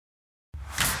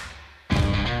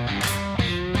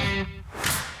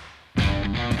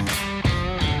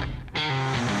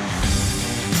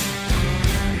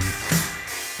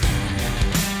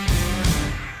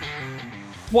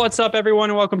What's up, everyone,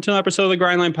 and welcome to an episode of the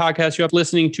Grindline Podcast. You are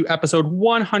listening to episode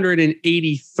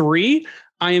 183.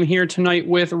 I am here tonight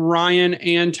with Ryan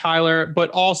and Tyler, but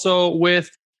also with,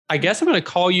 I guess I'm going to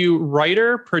call you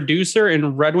writer, producer,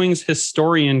 and Red Wings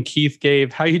historian, Keith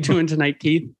Gave. How you doing tonight,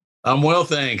 Keith? I'm well,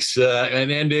 thanks.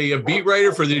 And a beat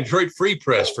writer for the Detroit Free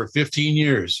Press for 15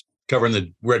 years, covering the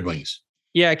Red Wings.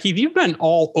 Yeah, Keith, you've been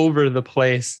all over the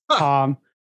place. Huh.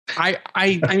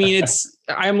 I mean,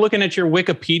 I'm looking at your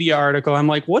Wikipedia article. I'm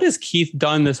like, what has Keith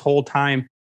done this whole time?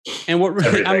 And what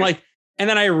really, I'm like, and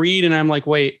then I read and I'm like,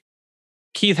 wait,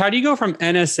 Keith, how do you go from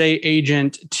NSA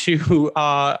agent to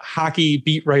hockey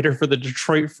beat writer for the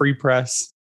Detroit Free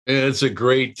Press? It's a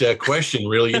great question,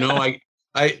 really. You know,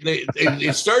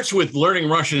 it starts with learning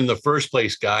Russian in the first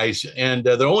place, guys. And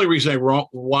the only reason I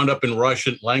wound up in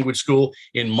Russian language school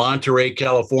in Monterey,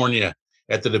 California,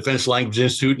 at the Defense Language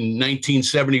Institute in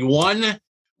 1971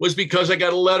 was because I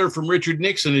got a letter from Richard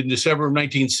Nixon in December of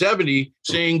 1970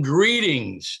 saying,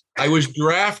 greetings, I was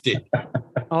drafted.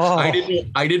 Oh.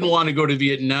 I didn't want to go to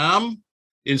Vietnam.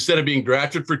 Instead of being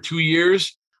drafted for 2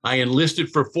 years, I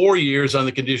enlisted for 4 years on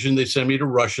the condition they send me to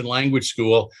Russian language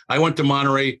school. I went to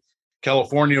Monterey,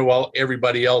 California, while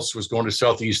everybody else was going to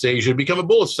Southeast Asia to become a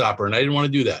bullet stopper, and I didn't want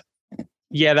to do that.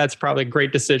 Yeah, that's probably a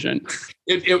great decision.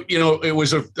 It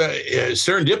was a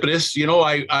serendipitous. You know,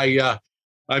 I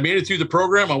made it through the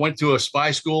program. I went to a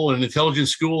spy school and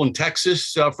intelligence school in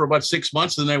Texas for about 6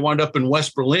 months. And then I wound up in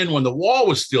West Berlin when the wall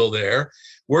was still there,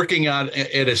 working at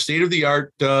a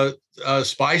state-of-the-art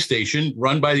spy station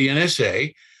run by the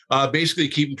NSA, basically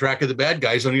keeping track of the bad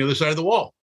guys on the other side of the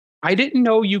wall. I didn't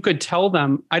know you could tell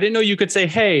them. I didn't know you could say,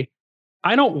 hey,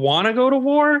 I don't want to go to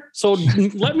war, so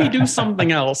let me do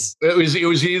something else. It was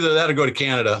either that or go to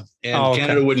Canada, and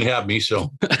Canada wouldn't have me.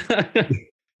 So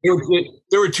there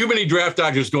were too many draft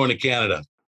dodgers going to Canada.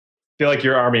 I feel like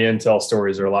your Army intel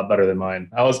stories are a lot better than mine.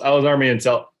 I was Army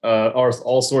intel,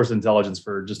 all source intelligence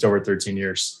for just over 13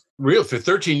 years. Real for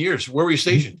 13 years. Where were you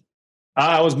stationed?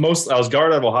 I was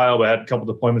guard out of Ohio, but I had a couple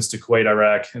deployments to Kuwait,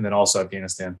 Iraq, and then also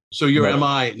Afghanistan. So you're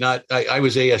MI, not I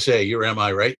was ASA. You're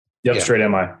MI, right? Yep, yeah. Straight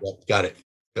MI. Yep, got it.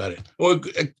 Well,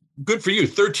 good for you.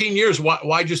 13 years.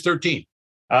 Why just 13?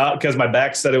 Because my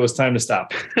back said it was time to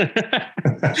stop.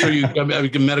 So you got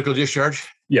a medical discharge?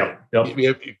 Yep.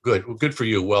 Good. Well, good for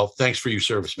you. Well, thanks for your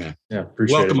service, man. Yeah,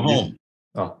 appreciate it. Welcome home.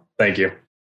 Oh, thank you.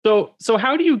 So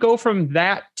how do you go from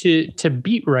that to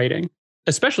beat writing,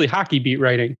 especially hockey beat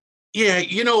writing? Yeah,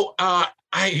 you know, I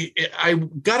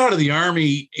got out of the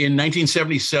Army in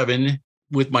 1977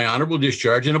 with my honorable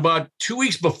discharge. And about 2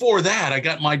 weeks before that, I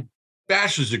got my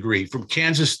bachelor's degree from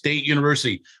Kansas State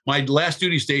University. My last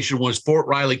duty station was Fort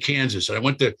Riley, Kansas. And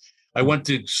I went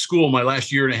to school my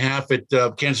last year and a half at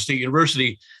Kansas State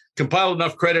University, compiled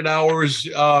enough credit hours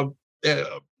for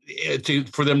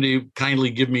them to kindly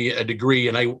give me a degree.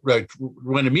 And I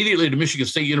went immediately to Michigan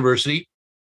State University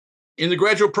in the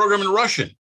graduate program in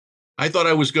Russian. I thought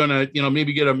I was going to,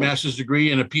 maybe get a master's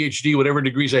degree and a PhD, whatever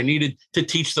degrees I needed to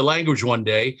teach the language one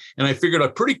day. And I figured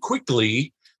out pretty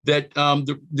quickly that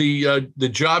the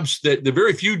jobs, that the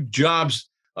very few jobs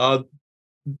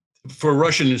for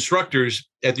Russian instructors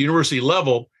at the university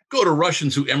level go to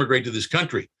Russians who emigrate to this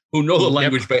country, who know the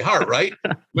language by heart, right?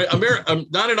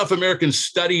 Not enough Americans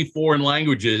study foreign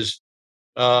languages,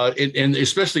 and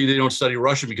especially they don't study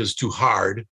Russian because it's too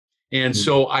hard. And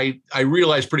so I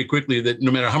realized pretty quickly that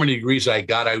no matter how many degrees I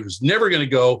got, I was never going to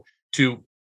go to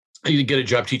get a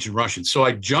job teaching Russian. So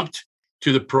I jumped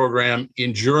to the program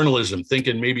in journalism,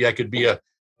 thinking maybe I could be a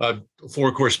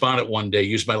foreign correspondent one day,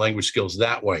 use my language skills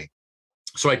that way.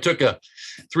 So I took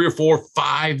 3 or 4,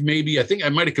 5, maybe. I think I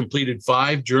might have completed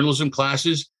 5 journalism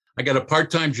classes. I got a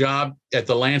part-time job at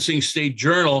the Lansing State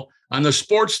Journal on the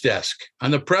sports desk,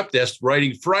 on the prep desk,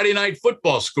 writing Friday night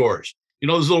football scores. You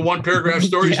know, those little one-paragraph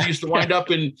stories that used to wind up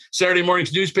in Saturday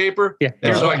morning's newspaper? Yeah,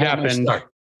 here's what happened.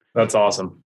 That's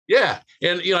awesome. Yeah,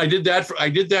 and I did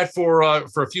that for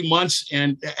a few months,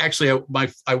 and actually,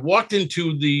 I walked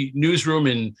into the newsroom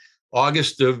in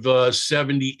August of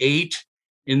 '78.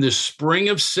 In the spring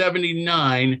of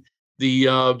 '79,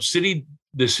 the city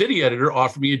editor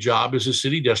offered me a job as a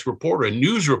city desk reporter, a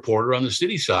news reporter on the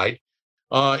city side.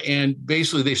 And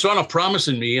basically, they saw enough promise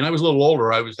in me, and I was a little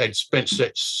older. I'd spent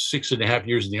 6.5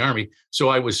 years in the Army, so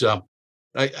I was a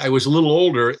little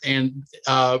older and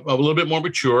a little bit more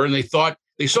mature. And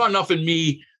they saw enough in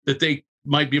me that they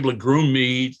might be able to groom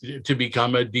me to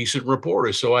become a decent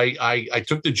reporter. So I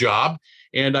took the job,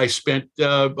 and I spent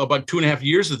about 2.5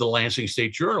 years at the Lansing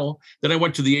State Journal. Then I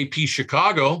went to the AP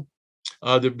Chicago,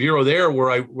 the bureau there, where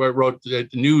I wrote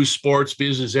news, sports,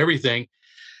 business, everything.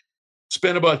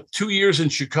 Spent about 2 years in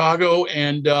Chicago,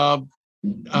 and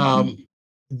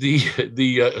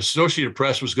the Associated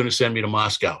Press was going to send me to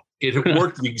Moscow. It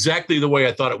worked exactly the way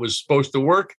I thought it was supposed to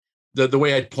work, the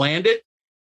way I'd planned it,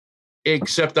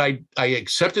 except I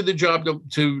accepted the job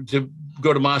to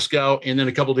go to Moscow. And then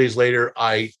a couple of days later,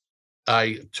 I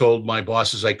told my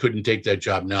bosses I couldn't take that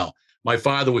job now. My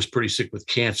father was pretty sick with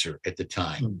cancer at the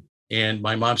time. And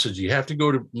my mom said, you have to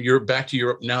go to Europe, back to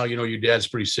Europe now. You know, your dad's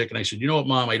pretty sick. And I said, you know what,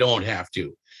 Mom, I don't have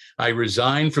to. I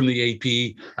resigned from the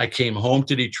AP. I came home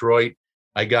to Detroit.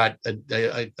 I got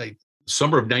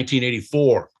summer of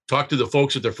 1984, talked to the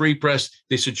folks at the Free Press.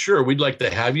 They said, sure, we'd like to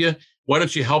have you. Why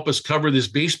don't you help us cover this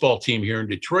baseball team here in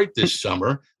Detroit this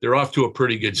summer? They're off to a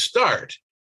pretty good start.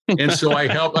 And so I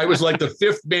helped. I was like the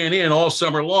fifth man in all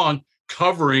summer long,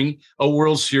 covering a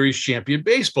World Series champion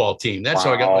baseball team. That's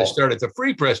how I got my start at the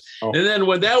Free Press. And then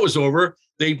when that was over,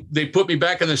 they put me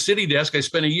back on the city desk. I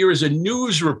spent a year as a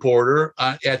news reporter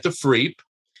at the Freep.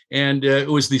 And it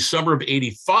was the summer of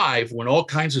 85 when all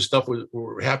kinds of stuff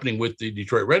were happening with the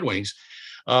Detroit Red Wings,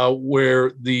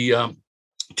 where the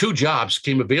two jobs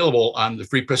came available on the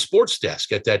Free Press sports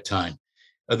desk at that time.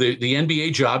 The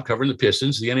NBA job covering the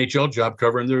Pistons, the NHL job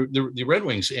covering the Red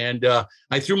Wings. And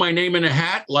I threw my name in a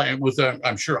hat with,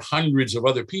 I'm sure, hundreds of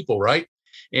other people, right?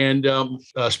 And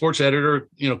a sports editor,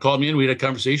 called me in. We had a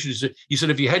conversation. He said,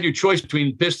 if you had your choice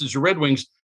between Pistons or Red Wings,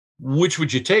 which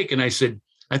would you take? And I said,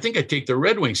 I think I'd take the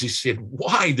Red Wings. He said,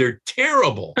 why? They're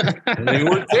terrible. And they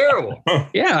were terrible.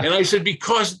 Yeah. And I said,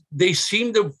 because they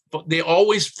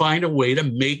always find a way to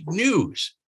make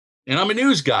news. And I'm a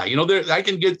news guy. I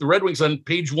can get the Red Wings on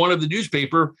page one of the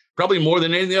newspaper, probably more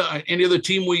than any other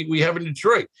team we have in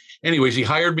Detroit. Anyways, he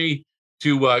hired me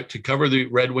to cover the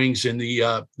Red Wings in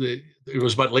it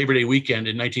was about Labor Day weekend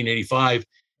in 1985.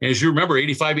 And as you remember,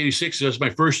 85, 86 was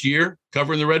my first year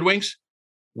covering the Red Wings.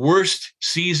 Worst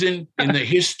season in the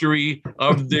history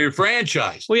of their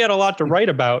franchise. We had a lot to write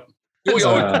about. No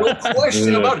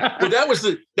question about it. But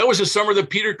that was the summer that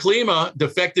Peter Klima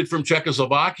defected from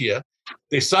Czechoslovakia.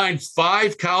 They signed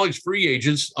 5 college free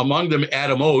agents, among them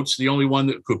Adam Oates, the only one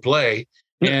that could play,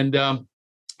 and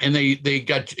they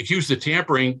got accused of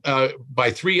tampering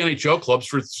by 3 NHL clubs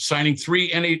for signing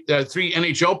 3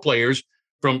 NHL players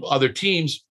from other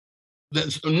teams.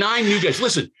 9 new guys.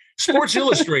 Listen. Sports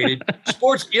Illustrated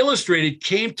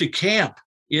came to camp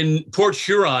in Port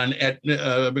Huron at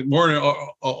McMorran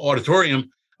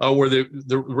Auditorium, where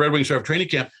the Red Wings have training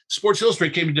camp. Sports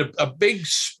Illustrated came into a big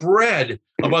spread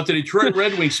about the Detroit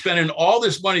Red Wings spending all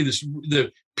this money.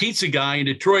 The pizza guy in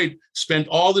Detroit spent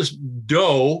all this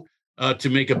dough to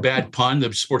make a bad pun.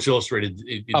 The Sports Illustrated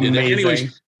did that.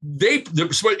 Anyways,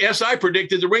 the SI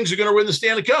predicted the Wings are going to win the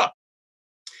Stanley Cup.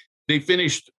 They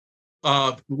finished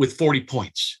with 40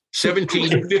 points,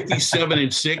 17, 57,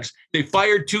 and 6. They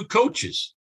fired 2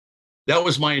 coaches. That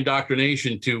was my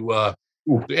indoctrination to,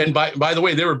 and by the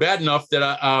way, they were bad enough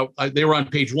that they were on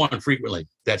page 1 frequently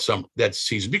that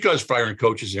season because firing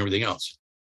coaches and everything else.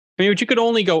 I mean, but you could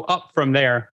only go up from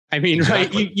there. I mean,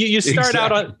 exactly. Right? You start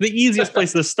out on the easiest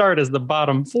place to start is the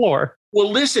bottom floor.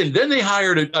 Well, listen, then they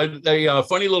hired a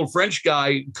funny little French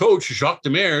guy, coach, Jacques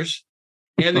Demers.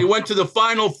 And they went to the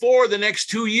Final Four the next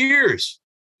 2 years.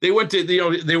 They went to,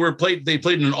 they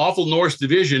played in an awful Norse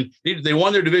division. They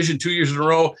won their division 2 years in a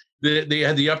row. They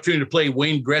had the opportunity to play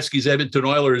Wayne Gretzky's Edmonton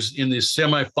Oilers in the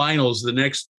semifinals the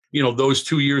next, those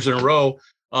 2 years in a row.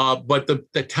 But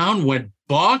the town went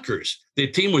bonkers. The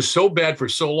team was so bad for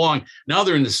so long. Now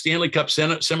they're in the Stanley Cup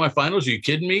semifinals. Are you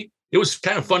kidding me? It was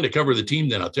kind of fun to cover the team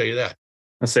then, I'll tell you that.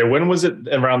 I say, when was it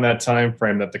around that time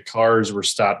frame that the cars were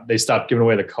stopped? They stopped giving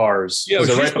away the cars. Yeah, was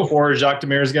it right before Jacques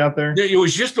Demers got there? It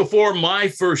was just before my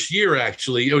first year,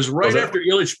 actually. It was right after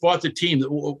Illich bought the team.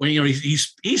 When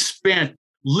he spent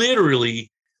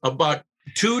literally about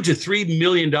 $2 to $3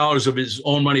 million of his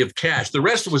own money of cash. The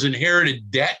rest was inherited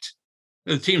debt.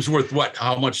 The team's worth what?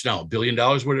 How much now? $1 billion,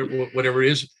 whatever it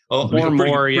is. Or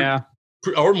more, yeah.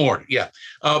 Or more, yeah.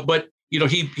 But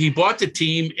he bought the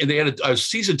team and they had a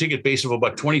season ticket base of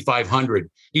about 2,500.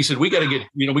 He said, we got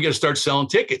to start selling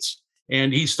tickets.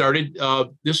 And he started, I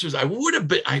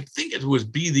think it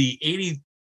would be the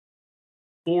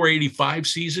 84, 85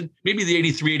 season, maybe the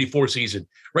 83, 84 season,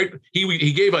 right?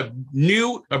 He gave a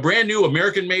brand new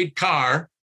American made car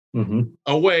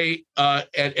away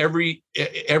at every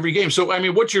game. So, I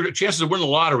mean, what's your chances of winning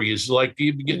the lottery is like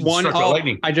you get struck by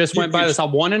lightning. I just went by this.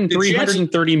 1 in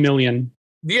 330 million.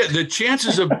 Yeah, the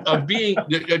chances of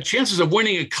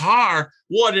winning a car,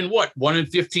 1 in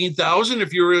 15,000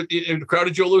 if you're in a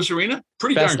crowded Joe Louis Arena,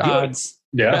 pretty best darn good. Odds.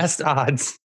 Yeah, best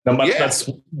odds. No, that's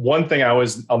one thing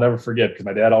I'll never forget because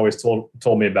my dad always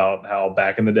told me about how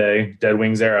back in the day, Dead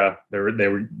Wings era,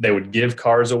 they would give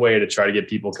cars away to try to get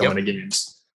people coming to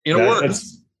games. It worked.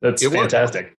 That's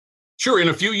fantastic. Sure. In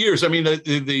a few years, I mean,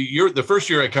 the first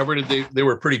year I covered it, they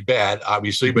were pretty bad,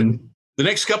 obviously. But the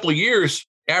next couple of years,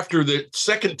 after the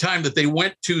second time that they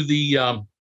went to the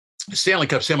Stanley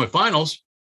Cup semifinals,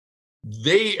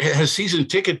 they had a season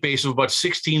ticket base of about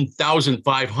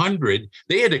 16,500.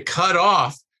 They had to cut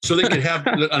off so they could have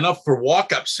enough for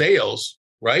walk-up sales,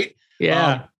 right?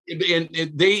 Yeah.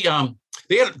 And they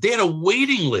had a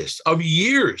waiting list of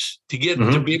years to get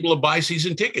to be able to buy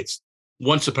season tickets.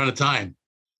 Once upon a time,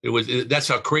 that's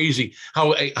how crazy,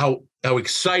 how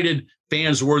excited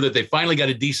fans were that they finally got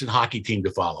a decent hockey team to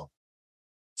follow.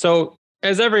 So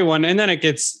as everyone, and then it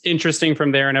gets interesting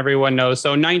from there, and everyone knows.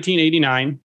 So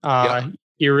 1989.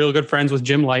 You're real good friends with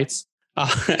Jim Lights,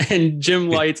 and Jim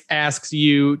Lights asks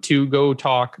you to go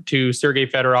talk to Sergei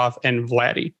Fedorov and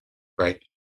Vladdy. Right.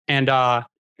 And I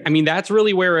mean, that's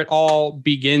really where it all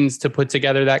begins to put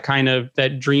together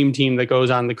that dream team that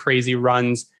goes on the crazy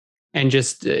runs and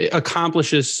just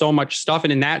accomplishes so much stuff.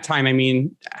 And in that time, I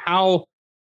mean, how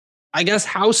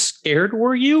scared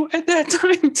were you at that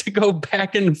time to go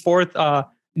back and forth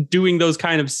doing those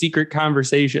kind of secret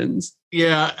conversations?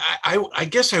 Yeah, I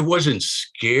guess I wasn't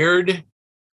scared.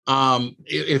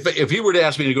 If he were to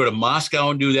ask me to go to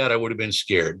Moscow and do that, I would have been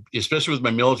scared, especially with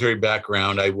my military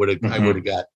background. I would have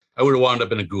wound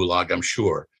up in a gulag, I'm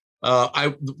sure.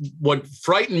 What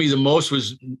frightened me the most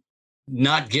was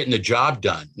not getting the job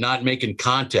done, not making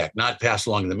contact, not pass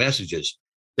along the messages.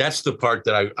 That's the part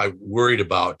that I worried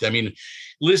about. I mean,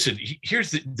 listen,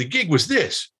 here's the gig was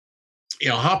this,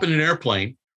 hop in an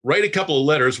airplane, write a couple of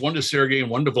letters, one to Sergei and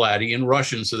one to Vladdy in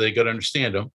Russian so they could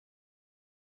understand them.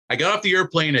 I got off the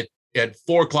airplane at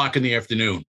 4:00 in the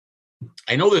afternoon.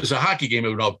 I know there's a hockey game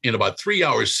in about 3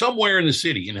 hours somewhere in the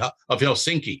city of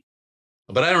Helsinki,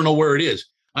 but I don't know where it is.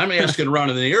 I'm asking around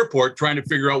in the airport trying to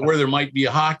figure out where there might be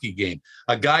a hockey game.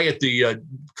 A guy at the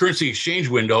currency exchange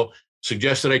window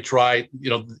suggested I try,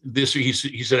 this.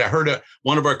 He said, I heard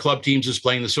one of our club teams is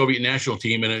playing the Soviet national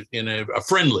team in a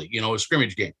friendly, a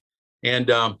scrimmage game.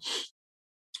 And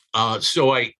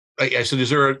so I said, is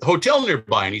there a hotel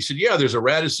nearby? And he said, yeah, there's a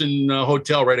Radisson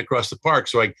hotel right across the park.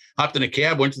 So I hopped in a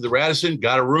cab, went to the Radisson,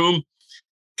 got a room,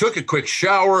 took a quick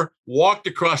shower, walked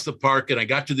across the park, and I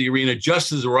got to the arena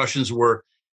just as the Russians were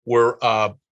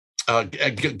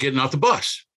getting off the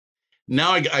bus.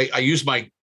 Now I used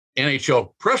my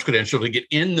NHL press credential to get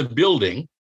in the building.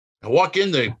 I walk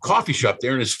in the coffee shop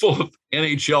there, and it's full of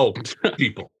NHL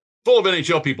people.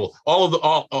 All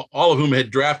of whom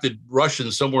had drafted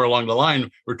Russians somewhere along the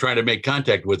line were trying to make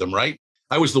contact with them, right?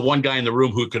 I was the one guy in the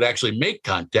room who could actually make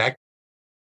contact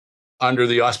under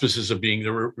the auspices of being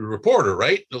the reporter,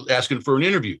 right? Asking for an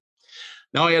interview.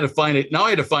 Now I had to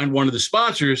find one of the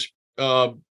sponsors,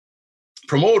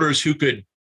 promoters who could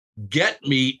get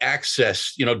me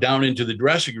access, down into the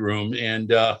dressing room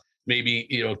and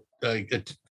maybe,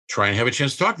 try and have a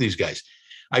chance to talk to these guys.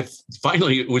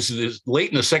 It was this late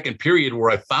in the second period where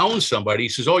I found somebody. He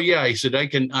says, oh yeah. He said, I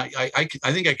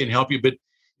think I can help you. But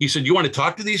he said, you want to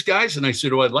talk to these guys? And I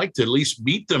said, well, I'd like to at least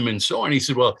meet them and so on. He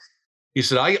said, well,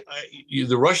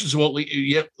 the Russians won't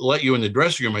let you in the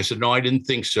dressing room. I said, no, I didn't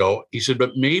think so. He said,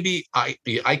 but maybe I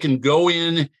can go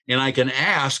in and I can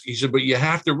ask. He said, but you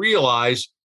have to realize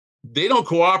they don't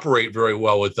cooperate very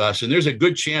well with us. And there's a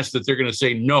good chance that they're going to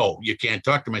say, no, you can't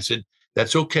talk to them. I said,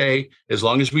 that's okay. As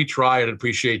long as we try, I'd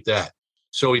appreciate that.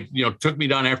 So he, took me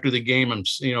down after the game. I'm,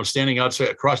 standing outside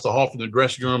across the hall from the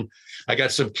dressing room. I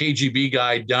got some KGB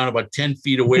guy down about 10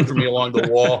 feet away from me along the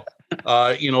wall,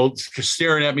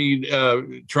 staring at me,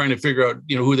 trying to figure out,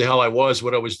 who the hell I was,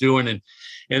 what I was doing.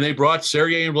 And they brought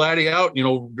Sergei and Vladdy out,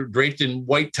 draped in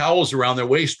white towels around their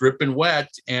waist, dripping wet.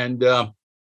 And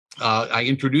I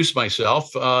introduced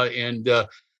myself and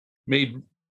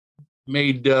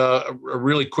made a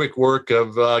really quick work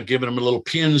of giving them a little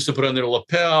pins to put on their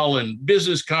lapel and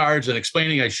business cards and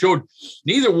explaining. I showed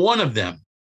neither one of them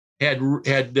had knew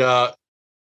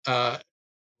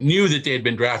that they had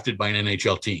been drafted by an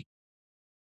NHL team.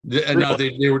 Now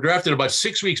they were drafted about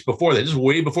 6 weeks before that. This is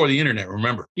way before the internet.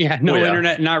 Remember? Yeah,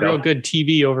 internet, not real good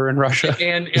TV over in Russia.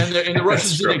 And the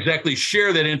Russians didn't exactly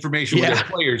share that information with their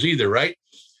players either, right?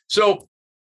 So,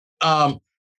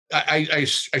 I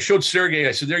showed Sergei.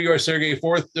 I said, there you are, Sergei, in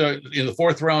the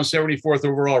fourth round, 74th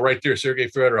overall, right there, Sergei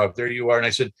Fedorov. There you are. And I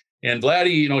said, and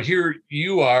Vladdy, here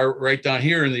you are right down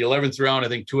here in the 11th round, I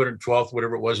think 212th,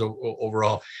 whatever it was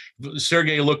overall.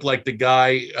 Sergei looked like the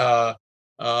guy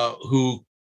who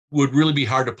would really be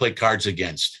hard to play cards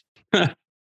against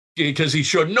because he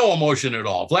showed no emotion at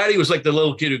all. Vladdy was like the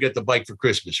little kid who got the bike for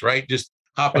Christmas, right? Just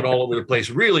hopping all over the place,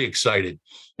 really excited.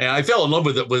 And I fell in love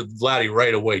with Vladdy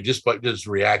right away, just by his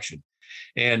reaction.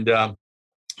 And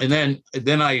then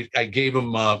I gave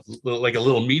him like a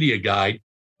little media guide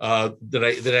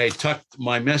that I tucked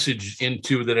my message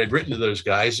into that I'd written to those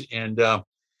guys, and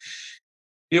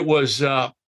it was.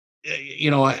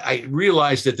 I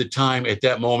realized at the time, at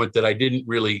that moment, that I didn't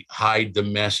really hide the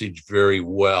message very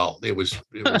well. It was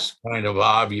kind of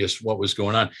obvious what was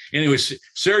going on. Anyways,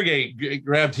 Sergey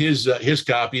grabbed his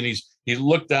copy, and he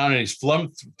looked down and he's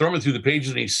thumbing through the pages,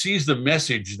 and he sees the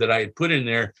message that I had put in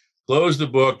there, closed the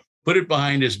book, put it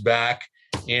behind his back,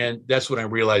 and that's when I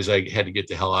realized I had to get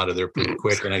the hell out of there pretty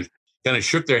quick. And I kind of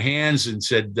shook their hands and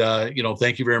said,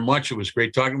 thank you very much. It was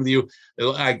great talking with you.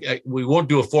 We won't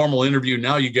do a formal interview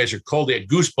now. You guys are cold. They had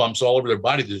goosebumps all over their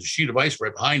body. There's a sheet of ice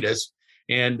right behind us.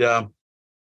 And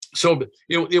so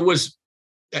it was,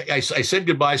 I said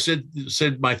goodbye,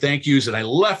 said my thank yous, and I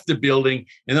left the building.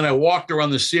 And then I walked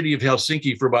around the city of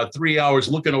Helsinki for about 3 hours,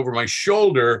 looking over my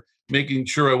shoulder, making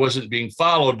sure I wasn't being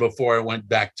followed before I went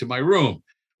back to my room.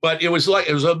 But it was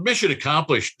a mission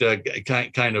accomplished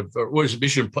kind of. Was it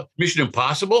Mission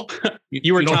Impossible?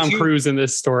 You were Tom Cruise in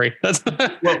this story.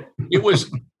 Well, it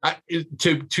was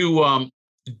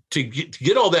to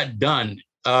get all that done.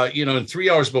 In 3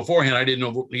 hours beforehand, I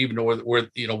didn't even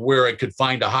know where I could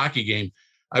find a hockey game.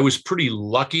 I was pretty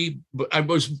lucky, but I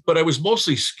was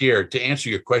mostly scared, to answer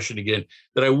your question again,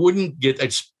 that I wouldn't get.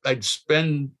 I'd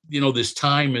spend this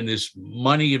time and this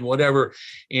money and whatever,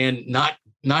 and not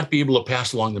be able to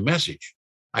pass along the message.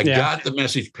 I got the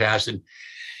message passed, and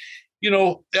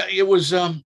it was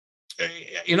and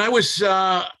I was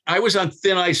on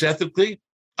thin ice ethically.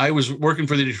 I was working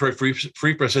for the Detroit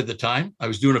Free Press at the time. I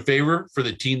was doing a favor for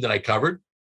the team that I covered.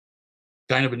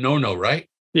 Kind of a no-no, right?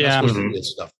 Yeah. Not supposed to do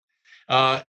this stuff.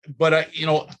 But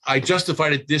I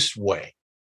justified it this way.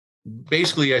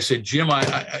 Basically, I said, Jim,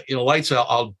 Lights,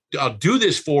 I'll do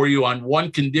this for you on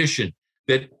one condition,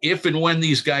 that if and when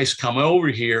these guys come over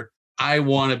here, I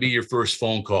want to be your first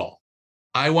phone call.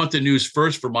 I want the news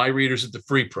first for my readers at the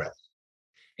Free Press.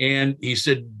 And he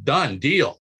said, done,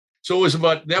 deal. So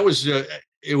it was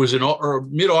in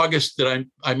mid-August that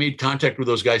I made contact with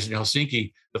those guys in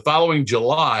Helsinki. The following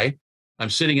July, I'm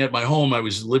sitting at my home. I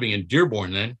was living in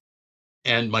Dearborn then,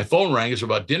 and my phone rang. It was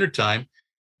about dinner time.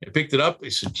 I picked it up. I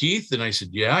said, Keith? And I said,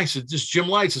 yeah. I said, this is Jim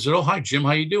Lights. I said, oh, hi, Jim.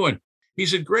 How you doing? He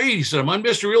said, great. He said, I'm on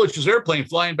Mr. Ilitch's airplane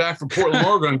flying back from Portland,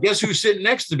 Oregon. Guess who's sitting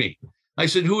next to me? I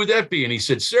said, who would that be? And he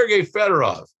said, Sergey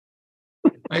Fedorov.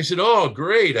 I said, oh,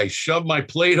 great. I shoved my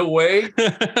plate away.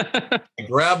 I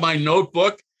grabbed my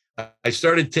notebook. I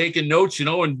started taking notes,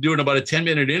 and doing about a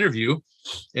 10-minute interview.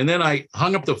 And then I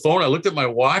hung up the phone. I looked at my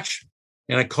watch,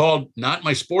 and I called not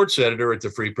my sports editor at the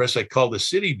Free Press. I called the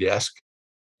city desk,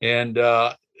 and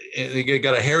they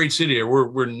got a harried city there.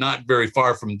 We're not very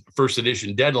far from first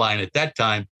edition deadline at that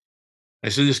time. I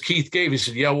said, this Keith Gave. He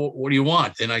said, yeah, well, what do you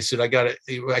want? And I said,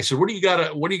 I said, what do you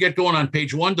got going on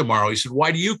page 1 tomorrow? He said,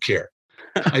 why do you care?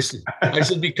 I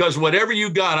said, because whatever you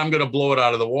got, I'm going to blow it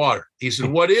out of the water. He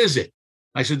said, what is it?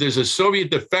 I said, there's a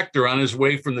Soviet defector on his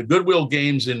way from the Goodwill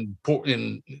Games in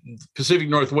Pacific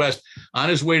Northwest on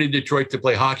his way to Detroit to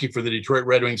play hockey for the Detroit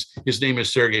Red Wings. His name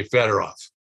is Sergey Fedorov.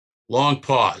 Long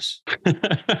pause.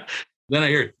 Then I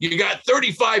hear, you got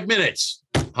 35 minutes.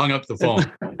 Hung up the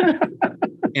phone.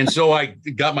 And so I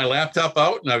got my laptop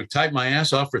out and I typed my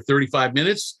ass off for 35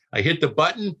 minutes. I hit the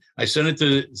button. I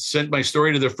sent my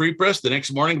story to the Free Press the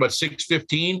next morning about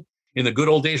 6:15. In the good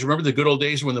old days, remember the good old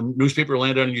days when the newspaper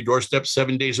landed on your doorstep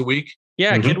 7 days a week?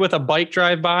 Yeah, a kid with a bike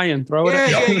drive by and throw it.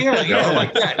 Yeah,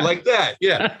 like that.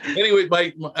 Yeah. Anyway,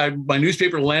 my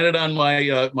newspaper landed on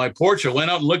my porch. I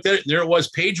went out and looked at it, and there it was,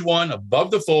 page 1,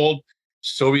 above the fold,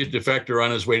 Soviet defector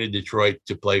on his way to Detroit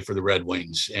to play for the Red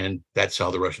Wings, and that's how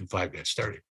the Russian Five got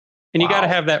started. And you got to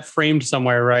have that framed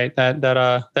somewhere, right?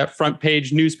 That front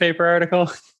page newspaper article.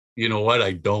 You know what?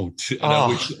 I don't.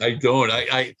 I don't.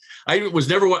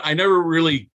 I never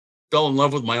really fell in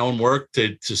love with my own work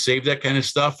to save that kind of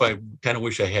stuff. I kind of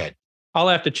wish I had. I'll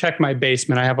have to check my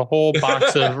basement. I have a whole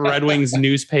box of Red Wings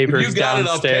newspapers you got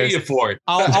downstairs. It, I'll pay you for it.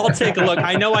 I'll take a look.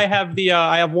 I know I have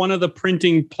I have one of the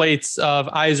printing plates of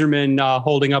Yzerman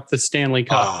holding up the Stanley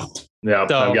Cup. Oh, yeah,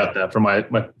 so, I've got that from my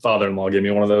father-in-law. Gave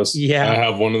me one of those. Yeah, I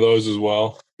have one of those as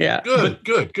well. Yeah,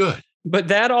 good. But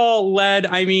that all led,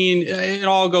 it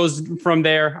all goes from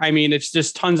there. It's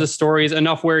just tons of stories,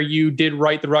 enough where you did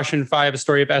write the Russian Five, a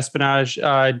story of espionage,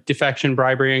 defection,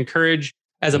 bribery, and courage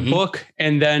as a book,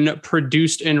 and then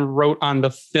produced and wrote on the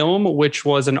film, which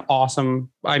was an awesome,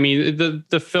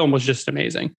 the film was just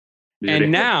amazing. Beautiful.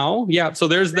 And now, so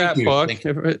there's that book.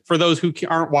 For those who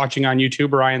aren't watching on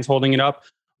YouTube, Ryan's holding it up.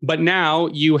 But now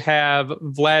you have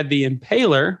Vlad the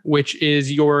Impaler, which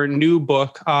is your new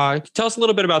book. Tell us a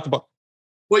little bit about the book.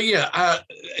 Well, yeah,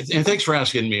 and thanks for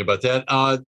asking me about that.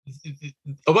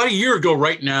 About a year ago,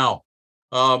 right now,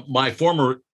 my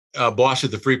former boss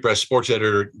at the Free Press, sports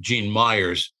editor Gene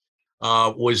Myers,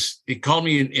 he called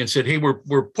me and said, "Hey,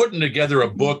 we're putting together a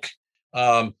book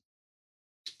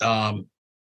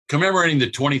commemorating the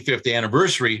 25th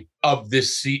anniversary of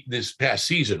this past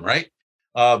season, right?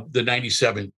 The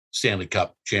 '97 Stanley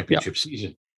Cup championship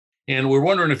season, and we're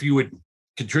wondering if you would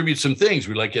contribute some things.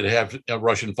 We'd like you to have a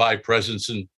Russian 5 presence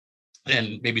and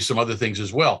maybe some other things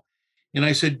as well." And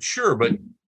I said, sure, but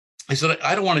I said,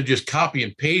 I don't want to just copy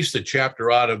and paste a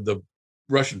chapter out of the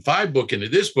Russian 5 book into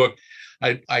this book.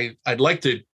 I'd like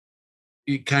to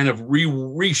kind of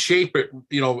reshape it,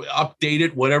 update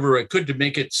it, whatever I could, to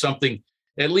make it something,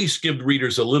 at least give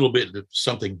readers a little bit of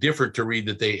something different to read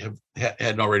that they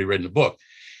hadn't already read in the book.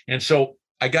 And so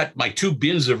I got my 2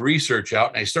 bins of research out,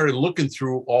 and I started looking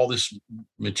through all this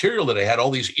material that I had, all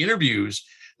these interviews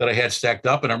that I had stacked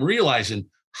up, and I'm realizing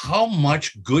how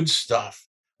much good stuff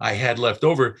I had left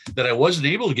over that I wasn't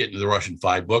able to get into the Russian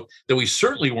 5 book, that we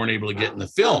certainly weren't able to get in the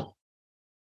film.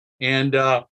 And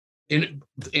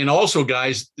also,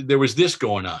 guys, there was this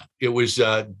going on. It was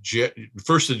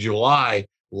 1st of July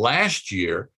last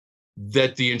year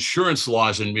that the insurance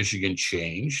laws in Michigan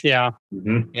changed. Yeah.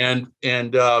 Mm-hmm.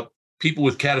 And people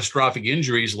with catastrophic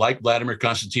injuries like Vladimir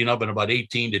Konstantinov and about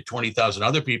 18 to 20,000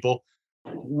 other people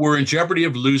were in jeopardy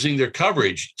of losing their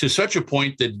coverage, to such a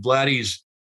point that Vladdy's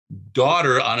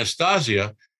daughter,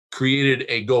 Anastasia, created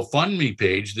a GoFundMe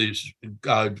page, this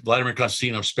Vladimir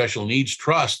Konstantinov Special Needs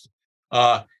Trust,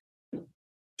 to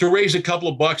raise a couple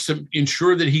of bucks to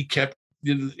ensure that he kept,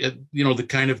 the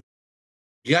kind of,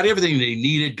 he got everything that he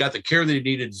needed, got the care that he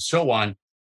needed, and so on.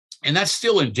 And that's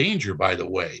still in danger, by the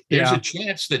way. There's a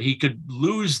chance that he could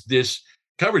lose this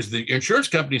coverage. The insurance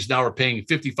companies now are paying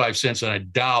 55 cents on a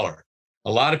dollar.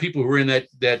 A lot of people who are in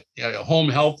that home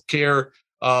health care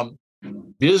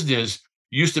business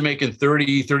used to making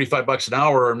 30, 35 bucks an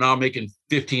hour, are now making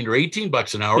 15 or 18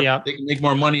 bucks an hour. Yeah. They can make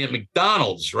more money at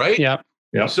McDonald's, right? Yeah.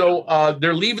 Yeah. So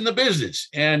they're leaving the business,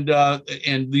 and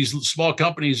these small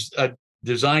companies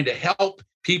designed to help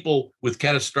people with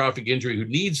catastrophic injury who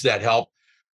needs that help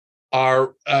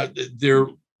are they're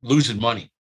losing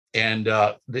money, and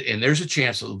there's a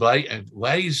chance that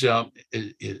Vladdy's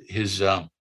his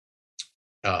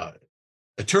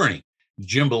attorney,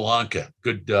 Jim Belanca,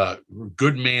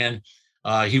 good man.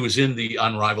 He was in the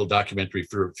Unrivaled documentary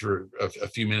for a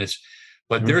few minutes,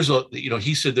 but there's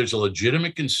he said there's a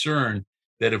legitimate concern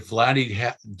that if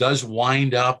Vladdy does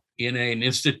wind up in an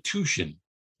institution,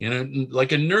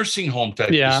 like a nursing home type,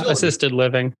 facility, assisted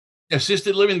living,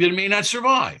 that he may not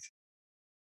survive.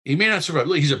 He may not survive.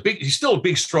 He's still a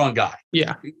big, strong guy.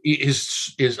 Yeah.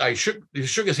 I shook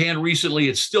his hand recently.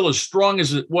 It's still as strong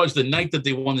as it was the night that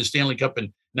they won the Stanley Cup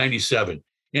in '97.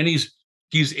 And he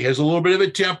has a little bit of a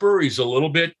temper. He's a little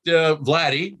bit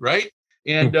Vladdy, right?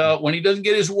 And when he doesn't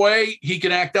get his way, he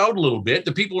can act out a little bit.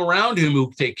 The people around him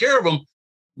who take care of him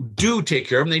do take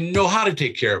care of him. They know how to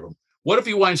take care of him. What if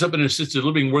he winds up in assisted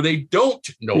living where they don't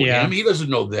know him? He doesn't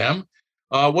know them.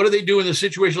 What do they do in a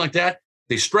situation like that?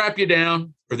 They strap you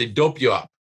down or they dope you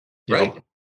up, right?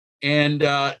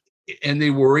 Yep. And they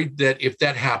worried that if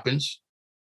that happens,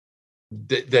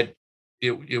 that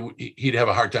he'd have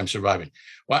a hard time surviving.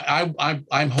 Well,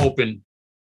 I'm hoping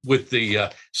with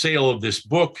the sale of this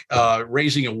book,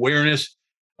 raising awareness.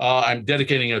 I'm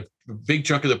dedicating a big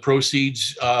chunk of the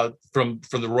proceeds from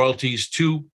the royalties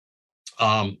to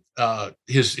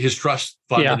his trust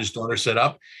fund that his daughter set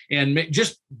up, and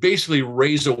just basically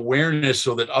raise awareness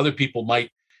so that other people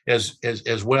might as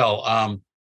well.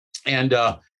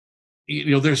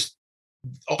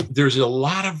 There's a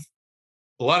lot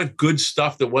of good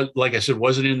stuff that was, like I said,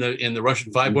 wasn't in the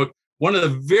Russian 5 book. One of the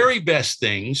very best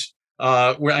things,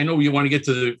 where I know you want to get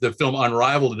to the film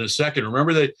Unrivaled in a second.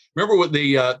 Remember what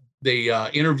they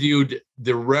interviewed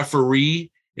the referee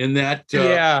in that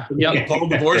Paul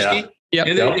Dvorsky. Yeah.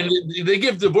 And they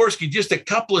give Dvorsky just a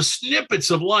couple of snippets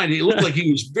of line. It looked like he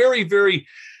was very, very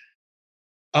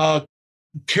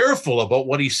careful about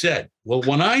what he said. Well,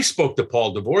 when I spoke to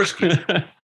Paul Dvorsky,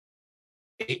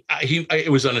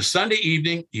 it was on a Sunday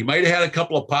evening. He might have had a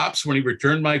couple of pops when he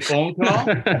returned my phone call.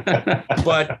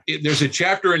 But there's a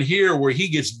chapter in here where he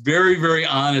gets very, very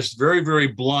honest, very, very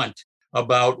blunt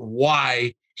about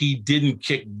why he didn't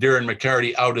kick Darren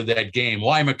McCarty out of that game,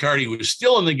 why McCarty was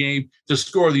still in the game to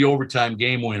score the overtime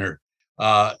game winner.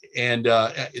 And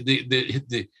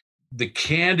the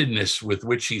candidness with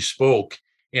which he spoke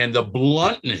and the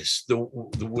bluntness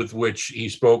with which he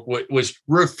spoke was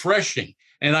refreshing.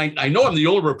 And I know I'm the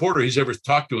only reporter he's ever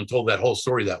talked to and told that whole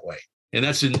story that way. And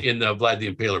that's in the Vlad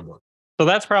the Impaler book. So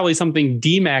that's probably something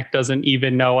DMAC doesn't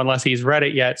even know unless he's read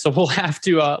it yet. So we'll have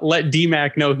to let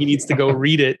DMAC know he needs to go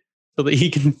read it so that he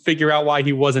can figure out why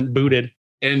he wasn't booted.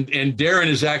 And Darren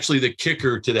is actually the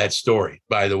kicker to that story,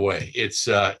 by the way. It's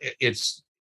the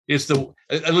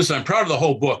listen, I'm proud of the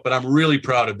whole book, but I'm really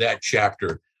proud of that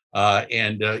chapter. The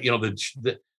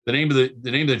name of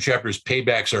the chapter is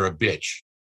 "Paybacks Are a Bitch."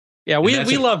 Yeah,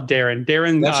 we love Darren.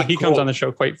 Darren, he comes on the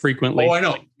show quite frequently. Oh, I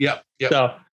know. Yep.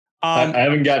 So I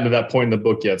haven't gotten to that point in the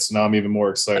book yet, so now I'm even more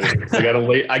excited.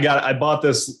 I bought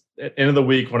this at the end of the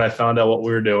week when I found out what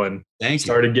we were doing.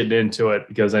 Started getting into it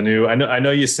because I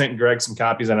know you sent Greg some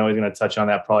copies. I know he's going to touch on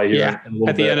that probably here in a little bit.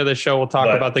 At the end of the show, we'll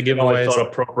talk about the giveaways. I felt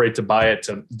appropriate to buy it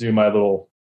to do my little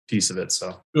piece of it.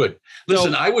 So good.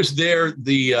 Listen, I was there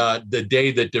the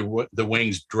day that the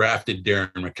Wings drafted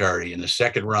Darren McCarty in the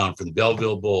second round from the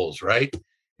Belleville Bulls, right?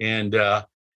 And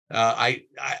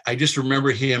I just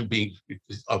remember him being.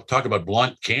 I'll talk about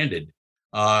blunt, candid.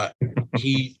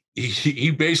 He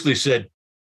basically said,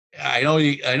 I know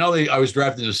I was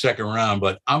drafted in the second round,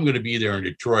 but I'm going to be there in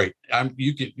Detroit.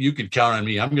 You could count on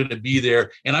me. I'm going to be there,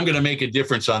 and I'm going to make a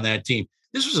difference on that team.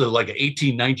 This was like an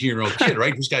 18, 19-year-old kid,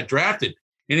 right? Who's got drafted.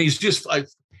 And he's just I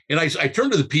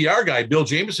turned to the PR guy, Bill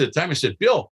Jameson at the time. I said,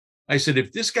 Bill,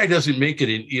 if this guy doesn't make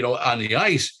it on the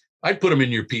ice, I'd put him in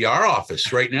your PR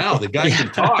office right now. The guy can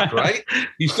talk, right?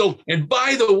 And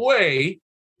by the way,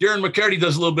 Darren McCarty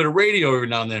does a little bit of radio every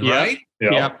now and then, right?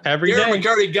 Yeah, every day. Darren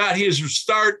McCarty got his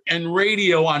start and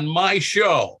radio on my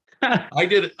show. I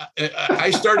did. I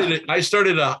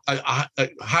started a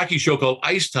hockey show called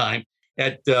Ice Time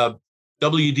at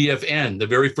WDFN, the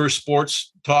very first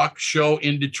sports talk show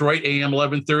in Detroit, AM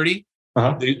 1130.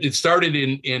 Uh-huh. It started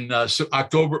in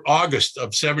August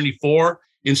of 74.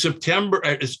 In September,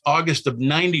 August of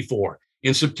 94.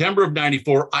 In September of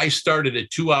 94, I started a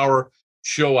 2-hour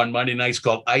show on Monday nights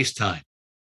called Ice Time.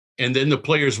 And then the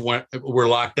players were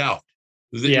locked out.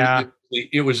 Yeah.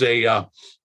 The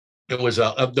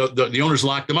owners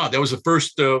locked them out. That was the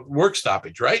first work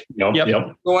stoppage, right?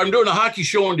 Yep. So I'm doing a hockey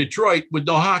show in Detroit with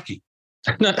no hockey.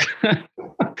 But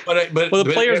the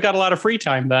players got a lot of free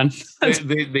time then.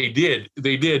 they did.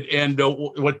 And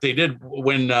what they did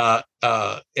when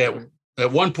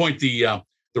at one point the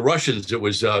Russians, it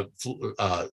was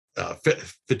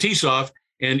Fetisov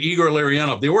and Igor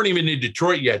Larionov. They weren't even in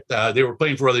Detroit yet. They were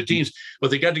playing for other teams, but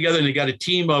they got together and they got a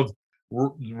team of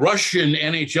Russian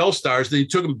NHL stars. They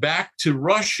took them back to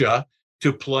Russia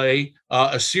to play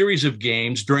a series of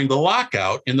games during the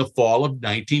lockout in the fall of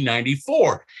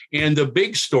 1994. And the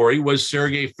big story was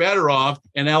Sergei Fedorov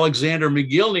and Alexander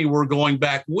Mogilny were going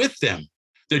back with them,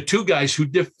 the two guys who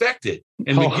defected.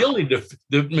 And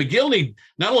Mogilny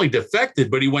not only defected,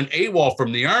 but he went AWOL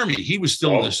from the Army. He was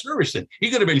still in the service. And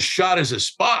he could have been shot as a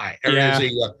spy or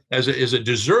as a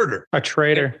deserter. A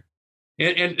traitor.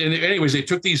 And anyways, they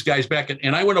took these guys back,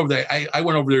 and I went over there. I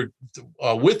went over there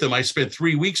with them. I spent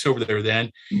 3 weeks over there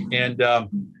then, and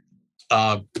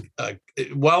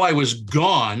while I was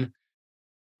gone,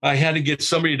 I had to get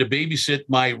somebody to babysit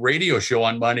my radio show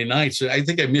on Monday nights. I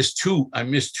think I missed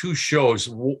two. Shows.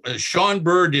 Sean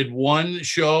Burr did one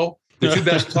show. The two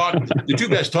best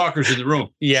talkers in the room.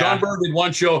 Yeah. Sean Burr did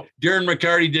one show. Darren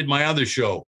McCarty did my other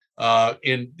show.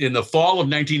 In the fall of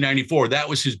 1994, that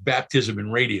was his baptism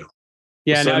in radio.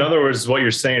 Yeah. So in other words, what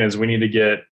you're saying is we need to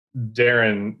get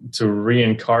Darren to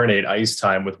reincarnate Ice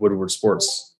Time with Woodward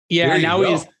Sports. Yeah.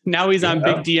 Now he's on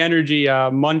Big D Energy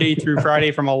Monday through Friday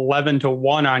from 11 to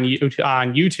 1 on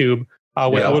YouTube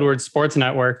with Woodward Sports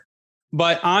Network.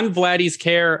 But on Vladdy's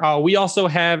Care, we also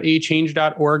have a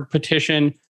change.org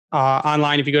petition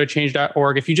online. If you go to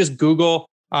change.org, if you just Google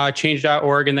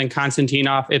change.org and then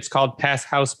Konstantinov, it's called Pass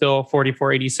House Bill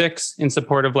 4486 in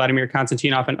support of Vladimir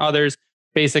Konstantinov and others.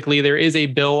 Basically, there is a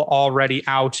bill already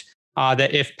out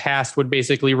that, if passed, would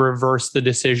basically reverse the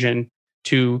decision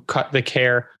to cut the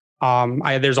care.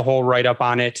 There's a whole write-up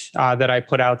on it that I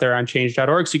put out there on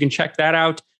change.org, so you can check that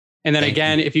out. And then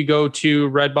if you go to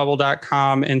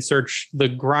redbubble.com and search the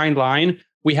grind line,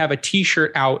 we have a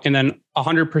T-shirt out, and then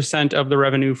 100% of the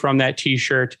revenue from that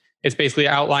T-shirt, it's basically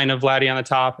an outline of Vladdy on the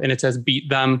top, and it says "Beat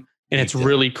Them," and it's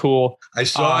really cool. I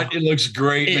saw it. It looks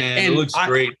great, man. It looks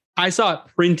great. I saw it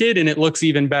printed and it looks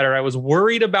even better. I was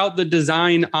worried about the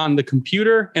design on the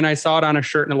computer, and I saw it on a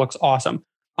shirt and it looks awesome.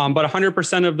 But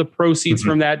 100% of the proceeds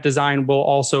from that design will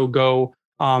also go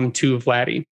to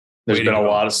Vladdy. There's been a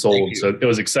lot of sold. So it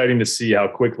was exciting to see how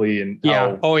quickly and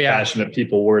how passionate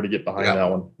people were to get behind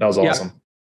that one. That was awesome.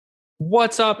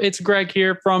 What's up? It's Greg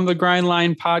here from the Grind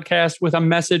Line podcast with a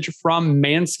message from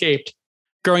Manscaped.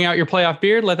 Growing out your playoff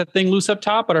beard, let that thing loose up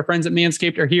top, but our friends at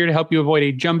Manscaped are here to help you avoid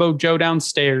a jumbo Joe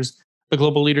downstairs. The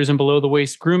global leaders in below the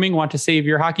waist grooming want to save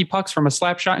your hockey pucks from a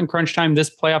slap shot in crunch time this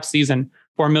playoff season.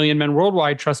 4 million men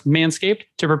worldwide trust Manscaped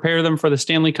to prepare them for the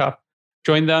Stanley Cup.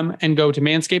 Join them and go to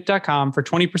manscaped.com for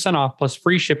 20% off plus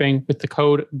free shipping with the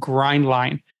code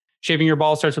GRINDLINE. Shaving your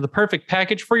balls starts with the perfect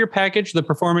package for your package, the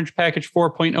Performance Package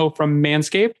 4.0 from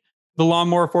Manscaped. The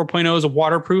Lawnmower 4.0 is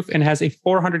waterproof and has a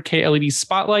 400K LED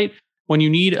spotlight. When you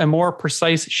need a more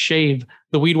precise shave,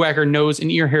 the Weed Whacker nose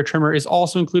and ear hair trimmer is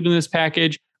also included in this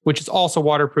package, which is also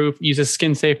waterproof, uses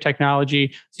skin-safe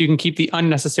technology, so you can keep the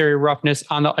unnecessary roughness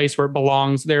on the ice where it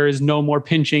belongs. There is no more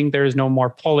pinching. There is no more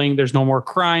pulling. There's no more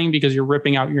crying because you're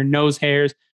ripping out your nose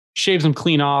hairs. Shaves them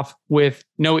clean off with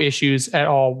no issues at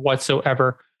all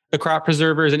whatsoever. The Crop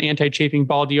Preserver is an anti-chafing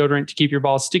ball deodorant to keep your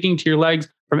balls sticking to your legs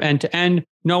from end to end.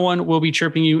 No one will be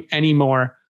chirping you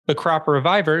anymore. The Crop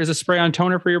Reviver is a spray-on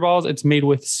toner for your balls. It's made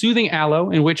with soothing aloe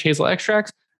and witch hazel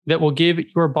extracts that will give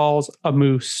your balls a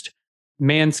boost.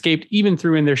 Manscaped even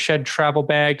threw in their Shed travel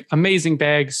bag. Amazing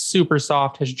bag, super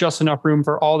soft, has just enough room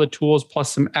for all the tools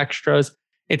plus some extras.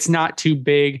 It's not too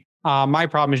big. My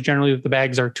problem is generally that the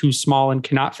bags are too small and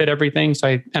cannot fit everything, so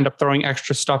I end up throwing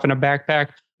extra stuff in a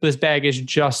backpack. This bag is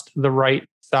just the right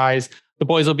size. The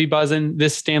boys will be buzzing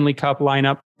this Stanley Cup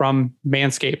lineup from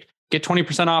Manscaped. Get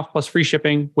 20% off plus free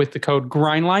shipping with the code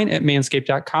GRINDLINE at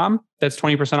manscaped.com. That's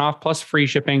 20% off plus free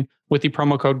shipping with the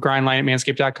promo code GRINDLINE at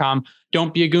manscaped.com.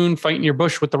 Don't be a goon fighting your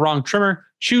bush with the wrong trimmer.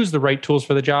 Choose the right tools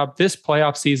for the job this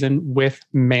playoff season with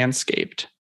Manscaped.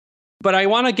 But I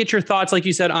want to get your thoughts, like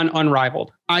you said, on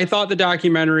Unrivaled. I thought the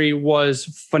documentary was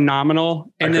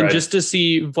phenomenal. And then just to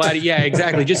see Vladdy, yeah,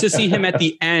 exactly. Just to see him at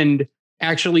the end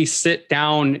actually sit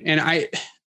down. And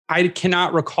I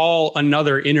cannot recall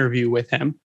another interview with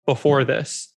him before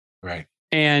this. Right.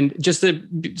 And just to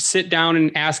sit down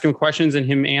and ask him questions and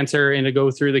him answer and to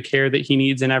go through the care that he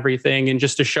needs and everything. And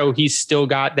just to show he's still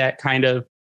got that kind of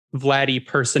Vladdy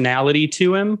personality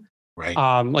to him. Right.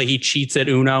 Like he cheats at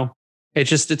Uno. It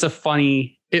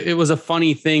was a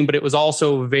funny thing, but it was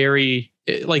also very,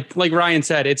 like Ryan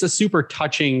said, it's a super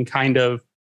touching kind of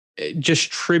just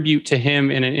tribute to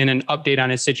him in an update on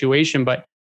his situation. But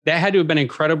that had to have been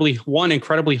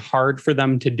incredibly hard for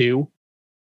them to do.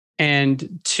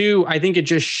 And two, I think it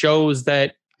just shows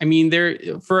that, I mean,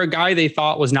 for a guy they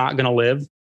thought was not going to live,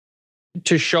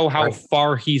 to show how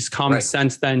far he's come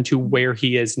since then to where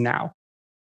he is now.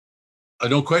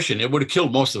 No question. It would have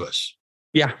killed most of us.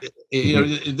 Yeah. You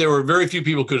know, there were very few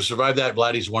people who could have survived that.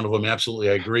 Vladdy's one of them. Absolutely.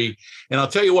 I agree. And I'll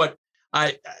tell you what,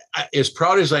 I as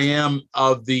proud as I am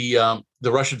of the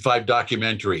Russian 5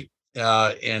 documentary,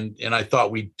 and I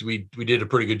thought we did a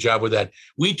pretty good job with that.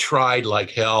 We tried like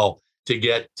hell to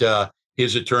get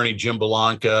his attorney, Jim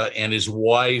Belanca, and his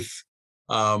wife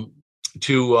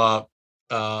to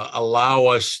allow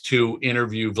us to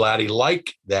interview Vladdy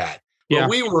like that. Yeah. But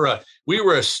we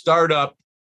were a startup,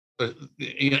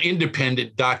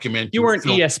 independent documentary. You weren't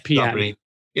ESPN. Company.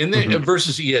 And then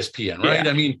versus ESPN, right?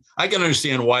 Yeah. I mean, I can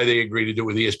understand why they agreed to do it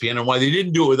with ESPN and why they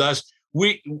didn't do it with us.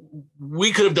 We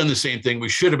could have done the same thing. We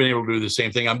should have been able to do the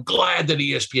same thing. I'm glad that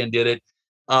ESPN did it.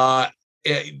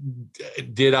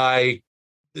 Did I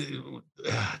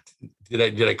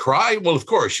cry? Well, of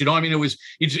course. You know, I mean,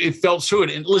 it felt so good.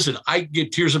 And listen, I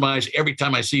get tears in my eyes every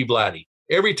time I see Vladdy.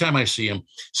 Every time I see him,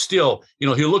 still, you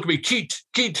know, he'll look at me, Keith,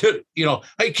 you know,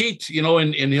 hey, Keith, you know,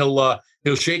 and he'll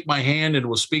shake my hand and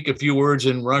we'll speak a few words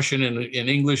in Russian and in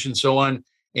English and so on.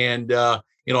 And,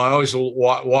 you know, I always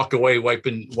walk away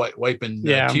wiping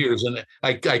tears. And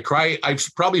I cry. I've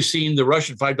probably seen the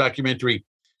Russian 5 documentary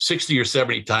 60 or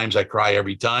 70 times. I cry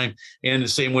every time. And the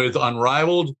same way with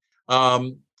Unrivaled.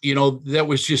 You know, that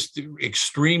was just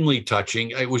extremely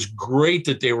touching. It was great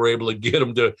that they were able to get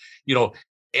him to, you know,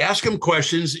 ask him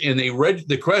questions, and they read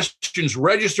the questions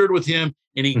registered with him,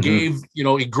 and he gave, you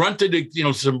know, he grunted, you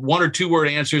know, some 1 or 2 word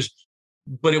answers,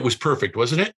 but it was perfect,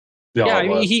 wasn't it? Yeah, I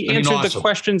mean, he answered awesome. The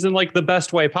questions in like the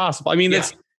best way possible. I mean,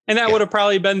 that would have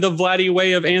probably been the Vladdy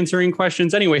way of answering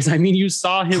questions anyways. I mean, you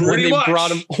saw him when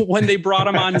they brought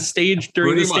him on stage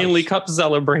during the Stanley Cup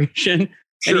celebration.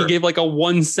 Sure. And he gave like a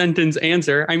 1-sentence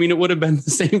answer. I mean, it would have been the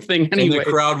same thing anyway. And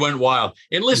the crowd went wild.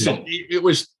 And listen, it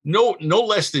was no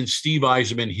less than Steve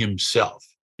Yzerman himself.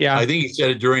 Yeah, I think he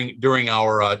said it during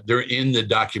in the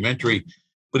documentary.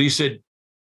 But he said,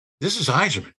 "This is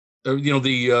Yzerman. You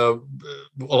know,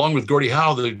 along with Gordie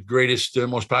Howe, the greatest,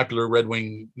 most popular Red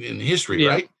Wing in history,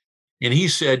 right?" And he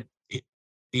said,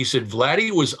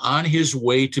 Vladdy was on his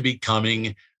way to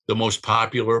becoming the most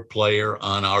popular player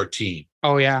on our team.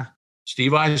 Oh yeah.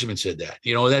 Steve Yzerman said that.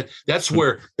 You know, that's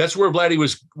where Vladdy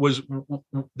was.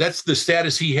 That's the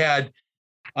status he had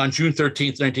on June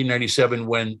 13th, 1997,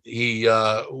 when he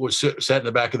was sat in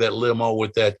the back of that limo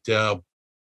with that,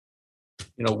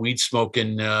 weed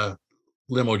smoking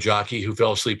limo jockey who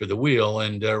fell asleep at the wheel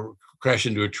and crashed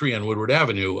into a tree on Woodward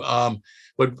Avenue.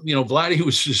 But Vladdy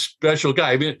was a special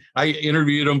guy. I mean, I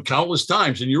interviewed him countless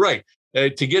times, and you're right.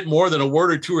 To get more than a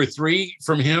word or two or three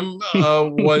from him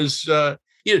was.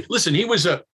 Listen, he was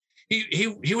a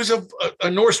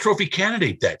Norris Trophy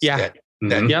candidate that year.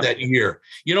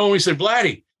 When we said,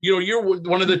 Vladdy, you're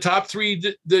one of the top three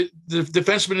the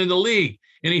defensemen in the league,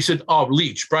 and he said, "Oh,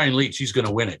 Brian Leach, he's going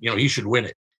to win it. He should win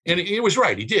it." And he was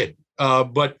right, he did.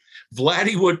 But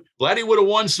Vladdy would have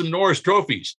won some Norris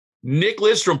trophies. Nick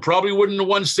Lidstrom probably wouldn't have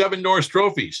won 7 Norris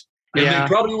trophies. And they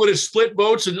probably would have split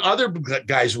votes, and other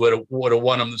guys would have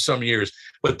won them some years.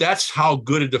 But that's how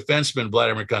good a defenseman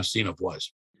Vladimir Konstantinov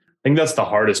was. I think that's the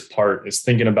hardest part, is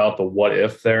thinking about the what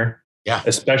if there. Yeah.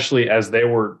 Especially as they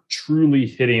were truly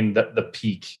hitting the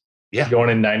peak. Yeah. Going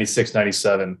in 96,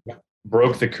 97. Yeah.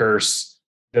 Broke the curse.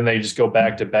 Then they just go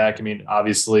back to back. I mean,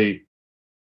 obviously,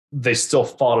 they still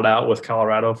fought it out with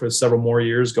Colorado for several more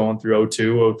years, going through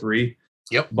 02, 03.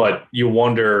 Yep. But you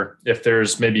wonder if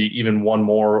there's maybe even one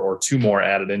more or two more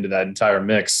added into that entire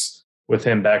mix with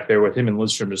him back there, with him and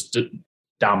Lidstrom just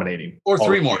dominating. Or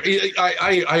 3 more.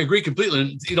 I agree completely.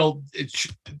 And, it's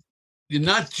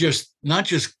not just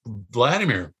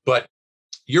Vladimir, but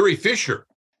Yuri Fisher.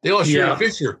 They lost Yuri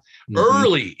Fisher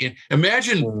early.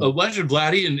 Imagine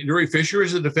Vladdy and Yuri Fisher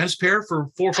as a defense pair for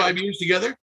 4 or 5 years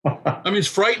together. I mean, it's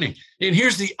frightening. And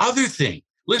here's the other thing.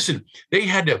 Listen, they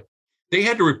had to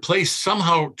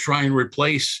try and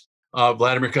replace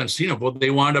Vladimir Konstantinov. Well, they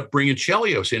wound up bringing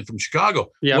Chelios in from Chicago.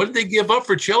 Yep. What did they give up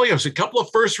for Chelios? A couple of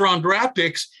first-round draft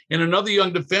picks and another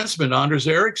young defenseman, Anders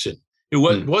Eriksson. It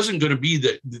wasn't going to be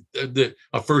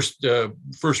a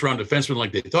first-round defenseman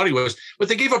like they thought he was, but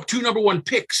they gave up 2 number 1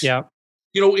 picks. Yeah.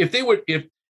 If they would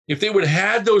have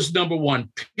had those number 1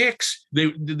 picks, they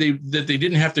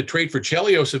didn't have to trade for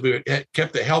Chelios, if it had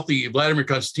kept a healthy Vladimir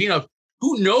Konstantinov,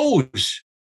 who knows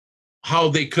how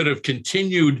they could have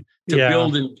continued to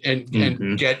build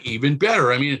and get even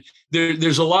better. I mean,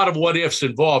 there's a lot of what ifs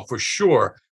involved for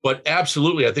sure, but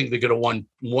absolutely, I think they could have won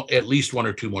at least 1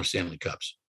 or 2 more Stanley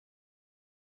Cups.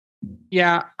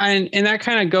 Yeah, and that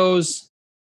kind of goes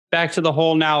back to the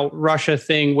whole now Russia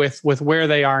thing with where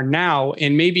they are now,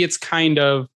 and maybe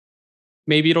it'll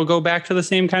go back to the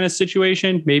same kind of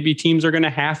situation. Maybe teams are going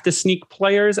to have to sneak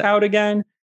players out again.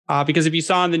 Because if you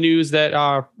saw in the news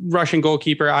that Russian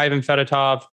goalkeeper Ivan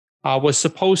Fedotov was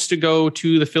supposed to go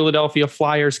to the Philadelphia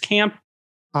Flyers camp,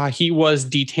 he was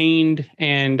detained,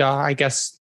 and I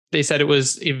guess they said it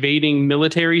was evading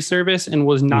military service and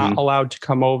was not allowed to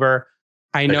come over.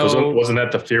 I know. Wasn't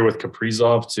that the fear with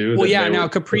Kaprizov too? Well, yeah. Now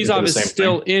Kaprizov is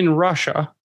still in Russia.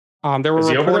 There were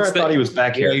reports I thought he was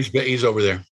back here. He's over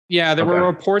there. Yeah, there were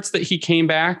reports that he came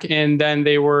back, and then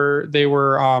they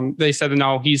said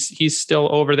no, he's still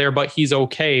over there, but he's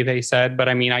okay. They said, but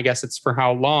I mean, I guess it's for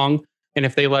how long, and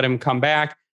if they let him come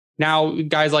back. Now,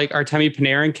 guys like Artemi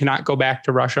Panarin cannot go back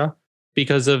to Russia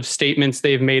because of statements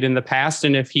they've made in the past,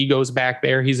 and if he goes back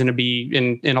there, he's going to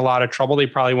be in a lot of trouble. They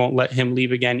probably won't let him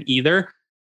leave again either.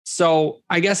 So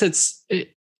I guess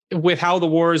with how the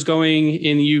war is going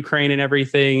in Ukraine and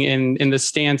everything, and in the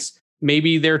stance.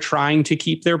 Maybe they're trying to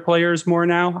keep their players more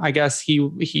now. I guess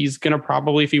he's going to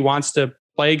probably, if he wants to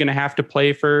play, going to have to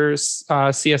play for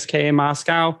CSKA in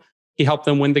Moscow. He helped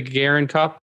them win the Gagarin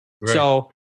Cup. Right. So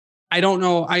I don't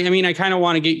know. I mean, I kind of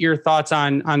want to get your thoughts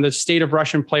on the state of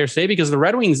Russian players today, because the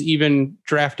Red Wings even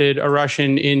drafted a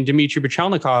Russian in Dmitry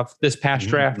Bachelnikov this past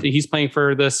draft. He's playing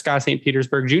for the Scott St.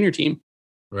 Petersburg junior team.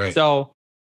 Right. So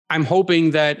I'm hoping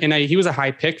that, and he was a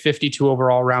high pick, 52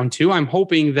 overall, round 2. I'm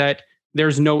hoping that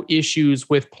there's no issues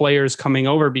with players coming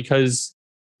over, because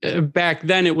back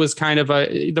then it was kind of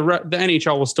the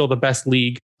NHL was still the best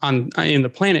league in the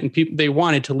planet, and they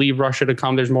wanted to leave Russia to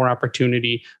come. There's more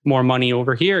opportunity, more money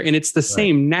over here, and it's the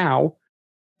same now.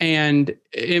 And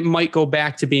it might go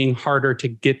back to being harder to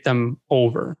get them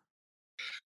over.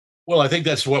 Well, I think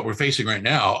that's what we're facing right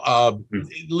now.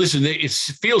 Listen, it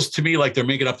feels to me like they're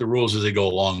making up the rules as they go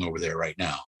along over there right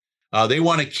now. They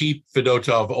want to keep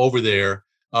Fedotov over there.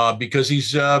 Because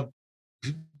he's a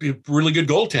really good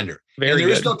goaltender. There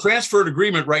is no transfer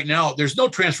agreement right now. There's no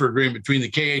transfer agreement between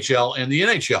the KHL and the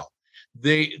NHL.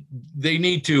 They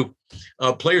need to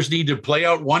players need to play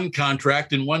out one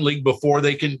contract in one league before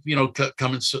they can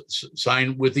come and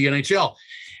sign with the NHL,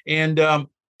 and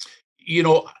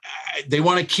they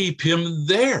want to keep him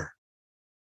there,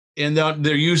 and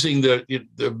they're using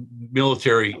the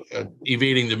military,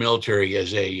 evading the military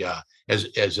as a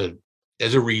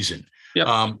reason. Yep.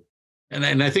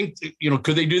 And I think,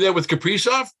 could they do that with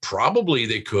Kaprizov? Probably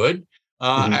they could.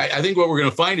 I think what we're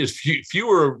going to find is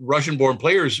fewer Russian-born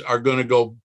players are going to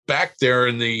go back there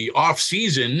in the off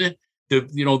season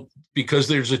because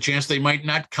there's a chance they might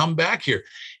not come back here.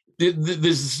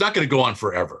 This is not going to go on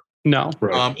forever. No.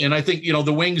 Right. And I think,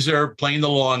 the Wings are playing the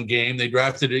long game. They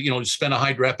drafted, spent a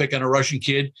high draft pick on a Russian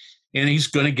kid, and he's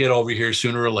going to get over here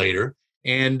sooner or later.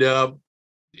 And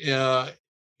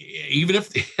even if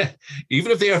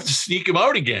they have to sneak him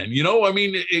out again,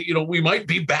 we might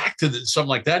be back to something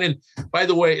like that. And by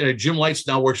the way, Jim Lights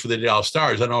now works for the Dallas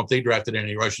Stars. I don't know if they drafted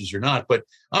any Russians or not, but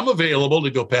I'm available to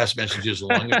go pass messages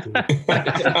along.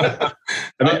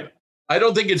 I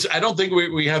don't think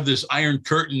we have this Iron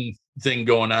Curtain thing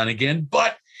going on again,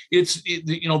 but it's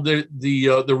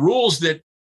the rules that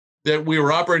we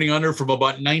were operating under from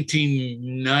about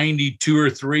 1992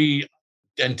 or 3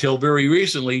 until very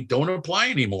recently don't apply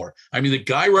anymore. I mean, the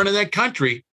guy running that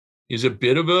country is a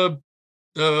bit of a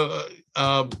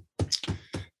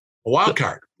wild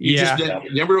card. He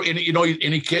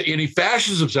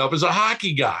fashions himself as a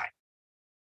hockey guy.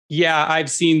 Yeah, I've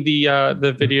seen the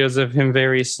videos of him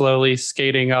very slowly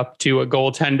skating up to a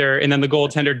goaltender, and then the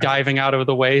goaltender diving out of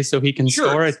the way so he can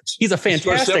score it. He's a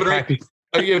fantastic hockey.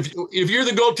 If you're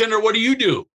the goaltender, what do you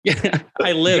do? Yeah,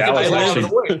 I live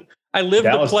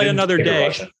to play another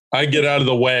day. I get out of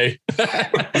the way.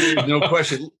 No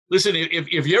question. Listen,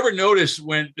 if you ever notice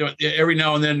when every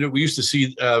now and then we used to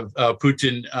see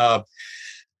Putin,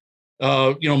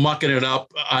 mucking it up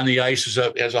on the ice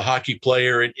as a hockey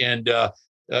player, and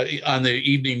on the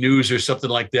evening news or something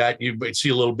like that, you might see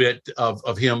a little bit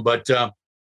of him. But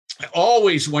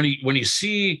always when you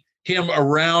see him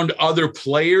around other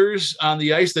players on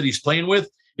the ice that he's playing with,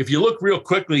 if you look real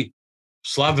quickly,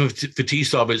 Slava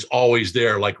Fetisov is always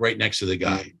there, like right next to the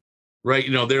guy, right?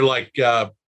 They're like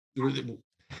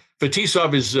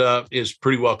Fetisov is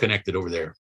pretty well connected over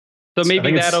there. So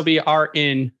maybe that'll be our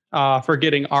in for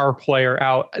getting our player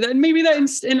out. And maybe that in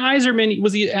Yzerman,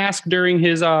 was he asked during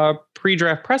his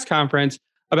pre-draft press conference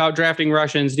about drafting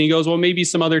Russians, and he goes, well, maybe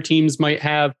some other teams might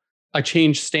have a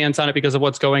changed stance on it because of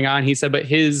what's going on. He said, but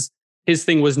his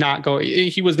thing was not going.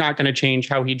 He was not going to change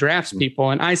how he drafts people.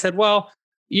 And I said, well,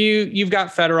 you've got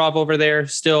Fedorov over there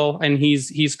still, and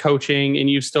he's coaching, and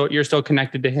you're still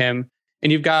connected to him.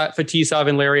 And you've got Fetisov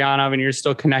and Larionov, and you're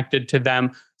still connected to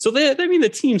them. So the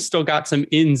team's still got some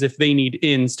ins if they need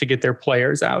ins to get their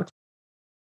players out.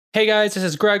 Hey guys, this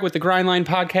is Greg with the Grindline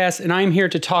Podcast, and I'm here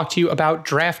to talk to you about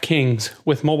DraftKings.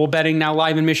 With mobile betting now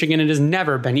live in Michigan, it has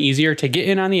never been easier to get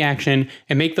in on the action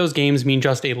and make those games mean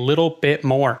just a little bit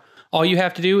more. All you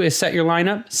have to do is set your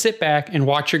lineup, sit back, and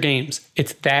watch your games.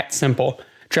 It's that simple.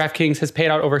 DraftKings has paid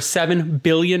out over $7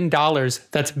 billion,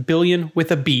 that's billion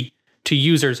with a B, to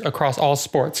users across all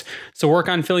sports. So work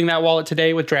on filling that wallet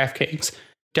today with DraftKings.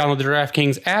 Download the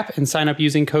DraftKings app and sign up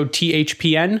using code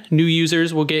THPN. New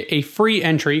users will get a free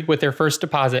entry with their first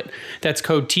deposit. That's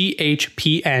code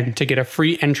THPN to get a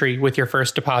free entry with your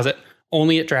first deposit.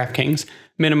 Only at DraftKings.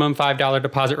 Minimum $5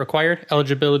 deposit required.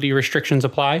 Eligibility restrictions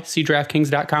apply. See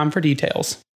DraftKings.com for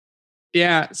details.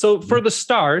 Yeah, so for the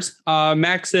Stars,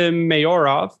 Maxim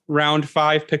Mayorov, round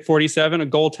 5, pick 47, a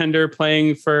goaltender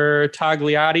playing for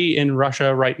Tagliati in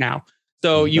Russia right now.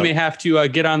 So you may have to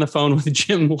get on the phone with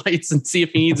Jim Lights and see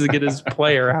if he needs to get his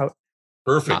player out.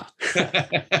 Perfect.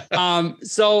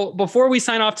 So before we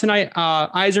sign off tonight,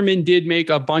 Yzerman did make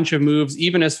a bunch of moves,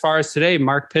 even as far as today.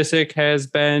 Mark Pysyk has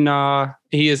been,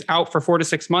 he is out for 4 to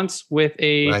 6 months with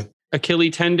a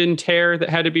Achilles tendon tear that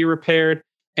had to be repaired.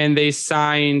 And they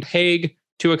signed Haig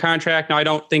to a contract. Now, I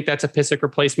don't think that's a Pysyk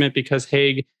replacement because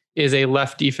Haig is a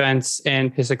left defense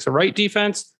and Pysyk's a right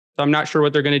defense. So I'm not sure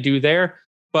what they're going to do there.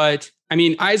 But I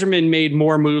mean, Yzerman made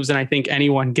more moves than I think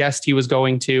anyone guessed he was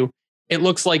going to. It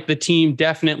looks like the team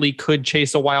definitely could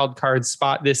chase a wild card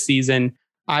spot this season.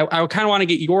 I kind of want to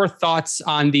get your thoughts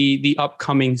on the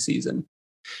upcoming season.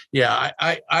 Yeah,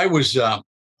 I was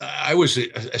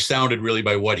astounded really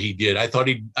by what he did. I thought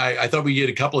we did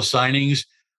a couple of signings,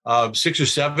 6 or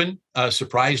 7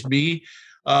 surprised me.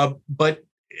 But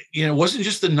it wasn't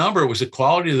just the number; it was the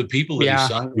quality of the people that he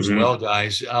signed as well,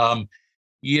 guys.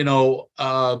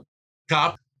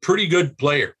 Top, pretty good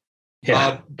player.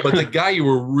 Yeah. But the guy you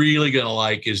were really going to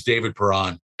like is David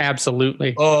Perron.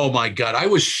 Absolutely. Oh my God. I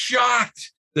was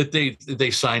shocked that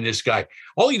they signed this guy.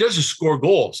 All he does is score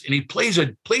goals, and he plays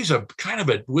a kind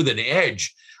of with an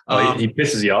edge. He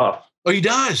pisses you off. Oh, he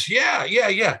does. Yeah.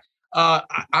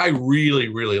 I really,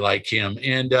 really like him.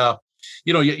 And,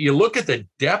 you look at the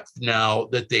depth now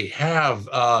that they have.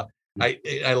 I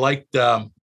liked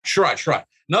Shrott,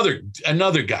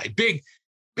 another guy, big,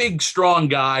 strong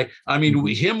guy. I mean,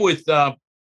 him with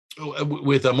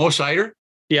with Mo Sider.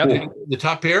 Yeah, the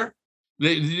top pair.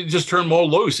 They just turn Mo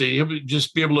loose. He'll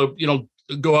just be able to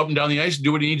go up and down the ice and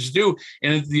do what he needs to do.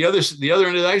 And the other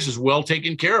end of the ice is well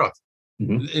taken care of.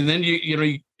 Mm-hmm. And then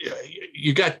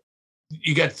you got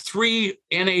 3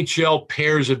 NHL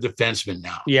pairs of defensemen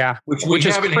now. Yeah, which we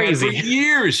haven't had for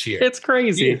years here. It's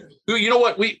crazy. You know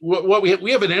what? We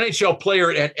have an NHL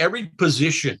player at every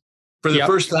position for the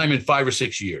first time in 5 or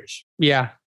 6 years. Yeah,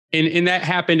 and that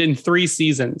happened in 3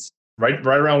 seasons. Right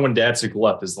around when Datsuk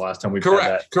left is the last time we've had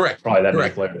that. Correct. Probably that many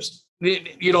players.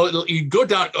 You go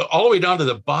down all the way down to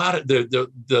the bottom,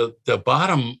 the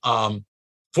bottom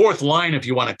fourth line, if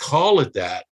you want to call it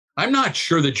that. I'm not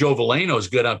sure that Joe Veleno is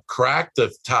going to crack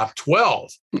the top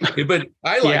 12, but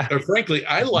frankly,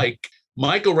 I like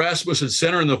Michael Rasmussen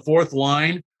center in the fourth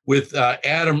line with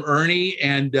Adam Ernie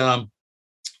and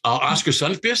Oscar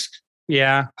Sundqvist.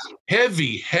 Yeah,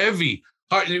 heavy.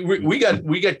 We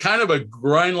got kind of a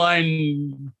grind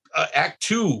line act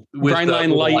 2 with grind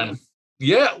line light. Line.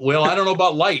 Yeah, well, I don't know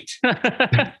about light.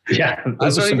 Yeah, I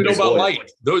don't even know about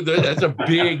light.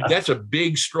 That's a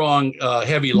big, strong,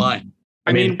 heavy line.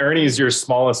 I mean, Ernie is your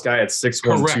smallest guy at 6'1",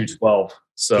 212.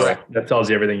 So that tells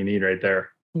you everything you need right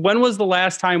there. When was the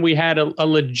last time we had a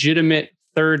legitimate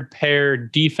third pair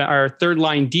defense or third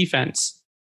line defense?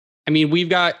 I mean, we've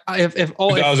got if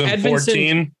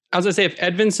 2014. I was gonna say if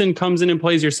Edvinsson comes in and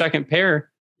plays your second pair,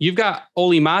 you've got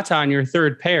Olli Mata on your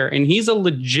third pair, and he's a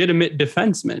legitimate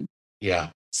defenseman. Yeah.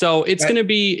 So it's going to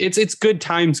be it's good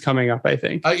times coming up, I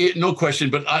think. No question,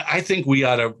 but I think we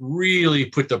ought to really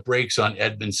put the brakes on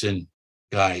Edvinsson,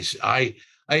 guys.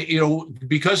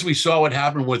 Because we saw what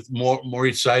happened with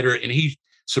Moritz Seider, and he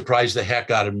surprised the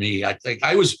heck out of me. I think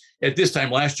I was at this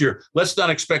time last year. Let's not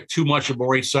expect too much of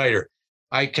Moritz Seider.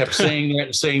 I kept saying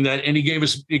that, and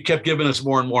he kept giving us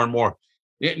more and more and more.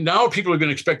 Now people are going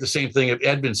to expect the same thing of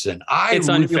Edvinsson. It's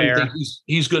unfair. Think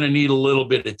he's going to need a little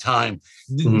bit of time.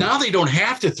 Mm-hmm. Now they don't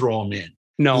have to throw him in.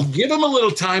 No. Give him a little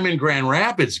time in Grand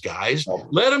Rapids, guys.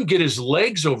 Let him get his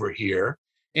legs over here.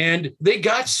 And they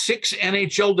got 6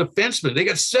 NHL defensemen. They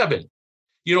got 7.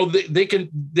 They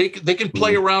can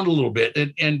play around a little bit.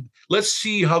 And let's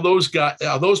see how those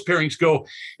pairings go.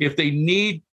 If they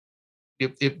need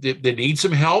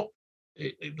some help,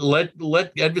 let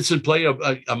Edvinsson play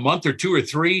a month or 2 or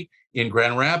 3 in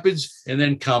Grand Rapids and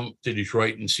then come to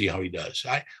Detroit and see how he does.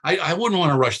 I wouldn't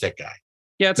want to rush that guy.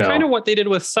 Yeah, it's kind of what they did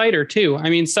with Seider too.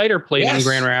 I mean, Seider played in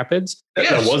Grand Rapids.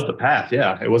 That was the path.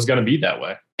 Yeah, it was going to be that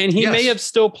way. And he may have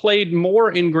still played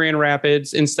more in Grand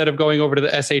Rapids instead of going over to the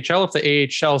SHL if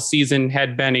the AHL season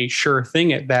had been a sure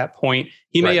thing at that point.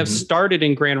 He may have started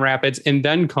in Grand Rapids and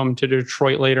then come to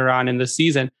Detroit later on in the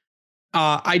season.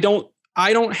 I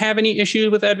don't have any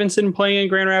issues with Edvinsson playing in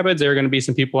Grand Rapids. There are going to be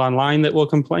some people online that will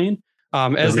complain,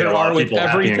 as there are with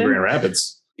everything. In Grand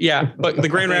Rapids. Yeah, but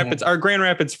our Grand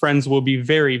Rapids friends will be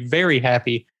very, very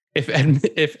happy if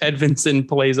Edvinsson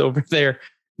plays over there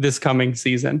this coming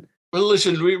season. Well,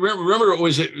 listen, remember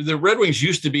the Red Wings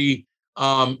used to be,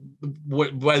 by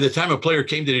the time a player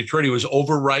came to Detroit, he was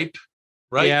overripe.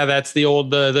 Right. Yeah, that's the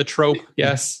old the trope.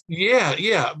 Yes.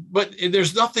 Yeah. But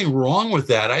there's nothing wrong with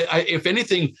that. If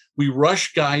anything, we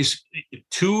rush guys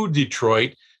to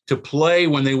Detroit to play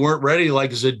when they weren't ready,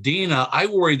 like Zadina. I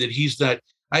worry that he's not.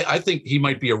 I think he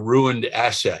might be a ruined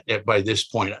asset by this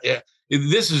point.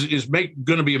 This is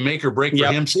going to be a make or break for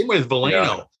him. Same with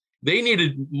Veleno. Yeah. They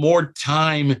needed more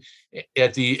time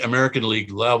at the American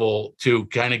League level to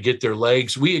kind of get their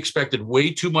legs. We expected way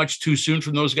too much too soon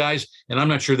from those guys, and I'm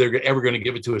not sure they're ever going to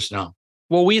give it to us now.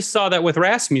 Well, we saw that with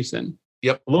Rasmussen.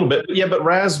 Yep. A little bit. Yeah, but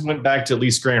Raz went back to at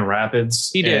least Grand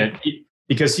Rapids. He did.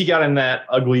 Because he got in that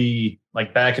ugly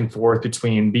back and forth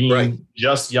between being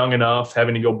just young enough,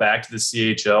 having to go back to the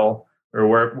CHL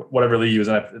or whatever league he was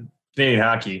in, Canadian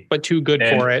hockey, but too good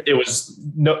for it. It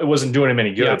wasn't doing him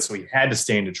any good, so he had to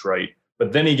stay in Detroit.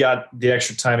 But then he got the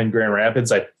extra time in Grand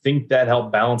Rapids. I think that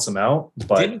helped balance him out.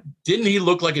 But didn't he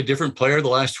look like a different player the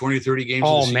last 20 or 30 games?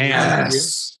 Oh man.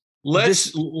 Yes.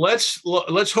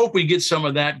 Let's hope we get some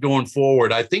of that going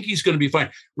forward. I think he's going to be fine.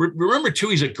 Remember too,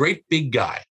 he's a great big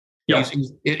guy. Yep.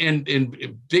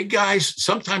 And big guys,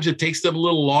 sometimes it takes them a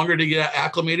little longer to get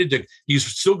acclimated. He's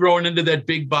still growing into that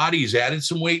big body. He's added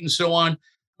some weight and so on.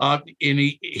 And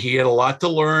he had a lot to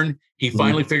learn. He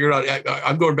finally figured out.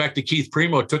 I'm going back to Keith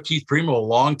Primo. It took Keith Primo a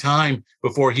long time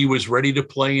before he was ready to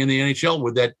play in the NHL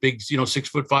with that big,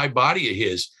 6'5" body of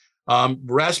his.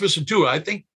 Rasmussen too. I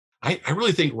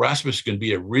really think Rasmussen can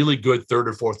be a really good third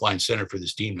or fourth line center for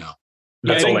this team now.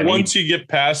 I think once you get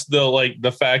past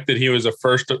the fact that he was a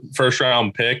first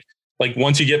round pick,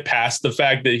 once you get past the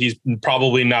fact that he's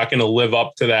probably not going to live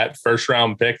up to that first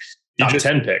round pick, top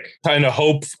 10 pick. Kind of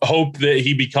hope that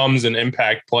he becomes an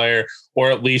impact player,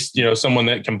 or at least, someone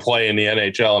that can play in the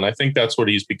NHL. And I think that's what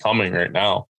he's becoming right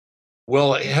now.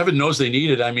 Well, heaven knows they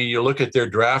need it. I mean, you look at their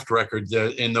draft record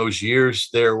in those years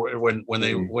there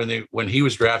when he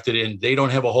was drafted in, they don't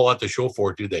have a whole lot to show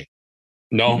for it, do they?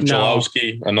 No.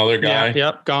 Chalowski, another guy. Yeah,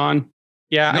 yep, gone.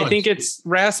 Yeah, no, I think it's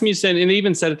Rasmussen, and they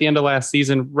even said at the end of last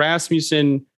season,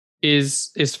 Rasmussen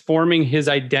is forming his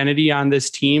identity on this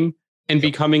team and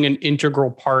becoming an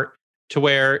integral part to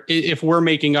where if we're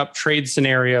making up trade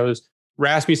scenarios,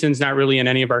 Rasmussen's not really in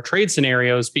any of our trade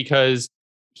scenarios because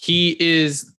he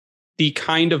is the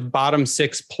kind of bottom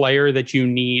six player that you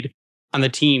need on the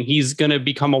team. He's going to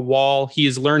become a wall. He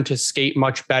has learned to skate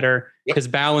much better. Yep. His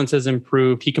balance has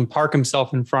improved. He can park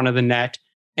himself in front of the net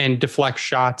and deflect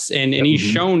shots. And he's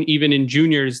shown even in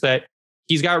juniors that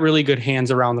he's got really good hands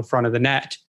around the front of the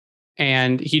net.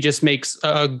 And he just makes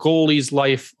a goalie's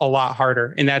life a lot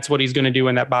harder. And that's what he's going to do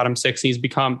in that bottom six.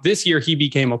 This year, he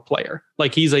became a player.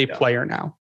 Like he's a player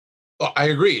now. Well, I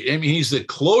agree. I mean, he's the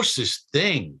closest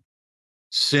thing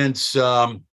since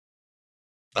Who,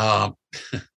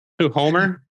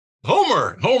 Homer?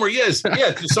 Homer, yes.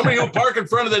 Somebody who'll park in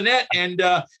front of the net and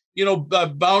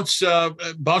bounce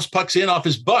pucks in off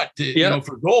his butt,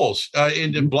 for goals,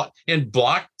 and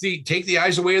take the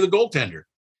eyes away of the goaltender.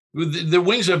 The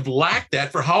Wings have lacked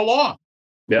that for how long?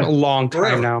 Yeah, a long time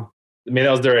Forever. Now. I mean,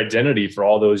 that was their identity for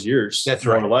all those years. That's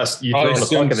right. More or less, you throw in the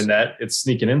puck in the net, it's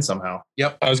sneaking in somehow.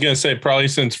 Yep. I was going to say probably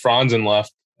since Franzen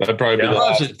left. That'd probably be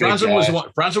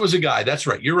Franzen was a guy. That's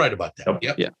right. You're right about that.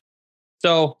 Yep. Yeah.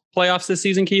 So playoffs this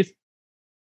season, Keith?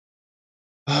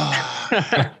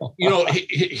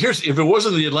 Here's if it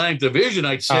wasn't the Atlantic Division,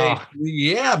 I'd say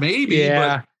maybe.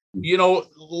 Yeah. But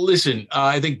listen,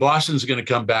 I think Boston's going to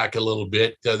come back a little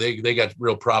bit. They got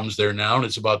real problems there now, and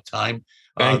it's about time.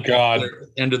 Thank God.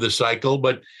 End of the cycle.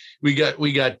 But we got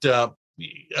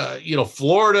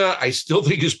Florida. I still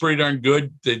think is pretty darn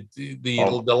good.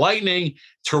 The Lightning,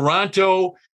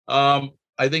 Toronto.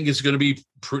 I think it's going to be.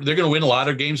 They're going to win a lot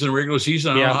of games in the regular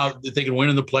season. I don't know how they can win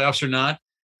in the playoffs or not.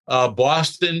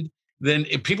 Boston. Then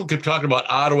if people keep talking about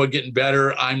Ottawa getting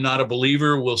better, I'm not a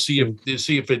believer. We'll see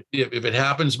if it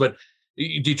happens. But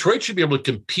Detroit should be able to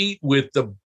compete with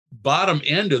the bottom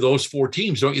end of those four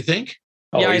teams, don't you think?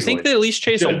 I think they at least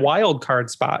chase a wild card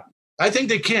spot. I think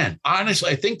they can. Honestly,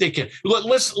 I think they can.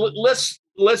 Let's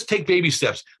take baby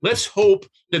steps. Let's hope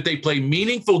that they play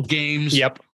meaningful games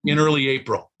in early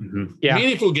April. Mm-hmm. Yeah.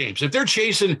 Meaningful games. If they're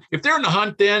in the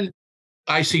hunt, then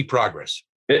I see progress.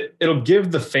 It'll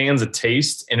give the fans a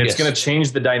taste, and it's going to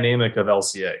change the dynamic of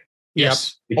LCA.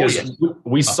 Yes. Because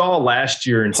we saw last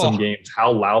year in some games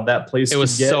how loud that place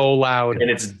was so loud. And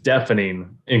it's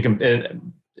deafening.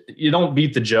 And you don't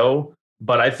beat the Joe,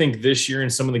 but I think this year in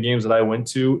some of the games that I went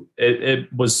to,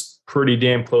 it was pretty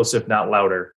damn close, if not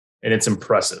louder. And it's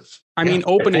impressive. I mean,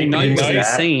 opening night was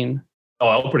insane.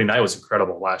 Opening night was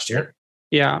incredible last year.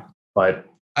 Yeah. But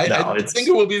I think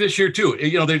it will be this year too.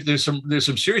 There's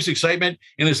some serious excitement,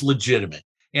 and it's legitimate.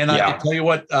 And I tell you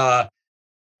what,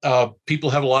 people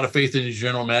have a lot of faith in the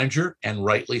general manager, and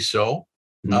rightly so.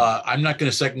 Mm-hmm. I'm not going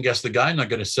to second guess the guy. I'm not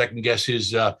going to second guess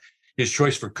his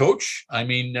choice for coach. I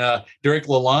mean, Derek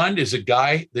Lalonde is a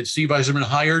guy that Steve Yzerman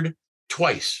hired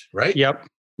twice, right? Yep.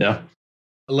 Yeah.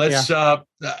 Let's.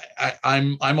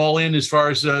 I'm all in as far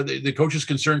as the coach is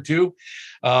concerned too.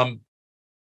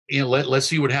 Let's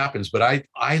see what happens. But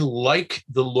I like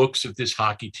the looks of this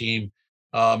hockey team.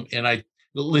 And I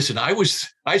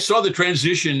saw the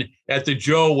transition at the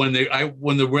Joe when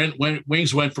the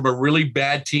Wings went from a really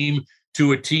bad team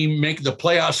to a team making the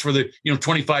playoffs for the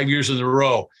 25 years in a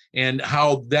row, and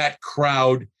how that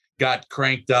crowd got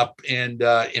cranked up and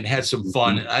had some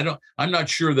fun. And I'm not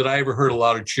sure that I ever heard a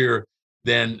louder cheer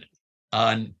than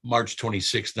on March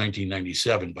 26,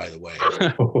 1997, by the way.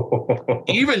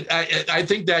 Even I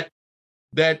think that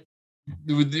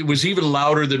it was even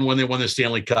louder than when they won the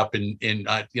Stanley Cup in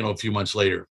a few months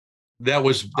later. That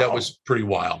was pretty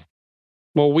wild.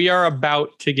 Well, we are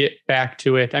about to get back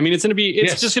to it. I mean,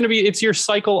 it's your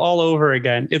cycle all over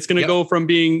again. It's going to go from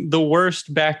being the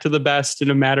worst back to the best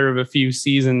in a matter of a few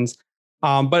seasons.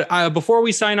 But before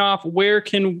we sign off, where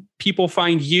can people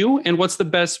find you, and where's the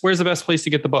best place to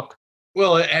get the book?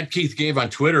 Well, at Keith Gave on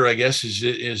Twitter, I guess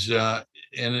is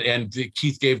and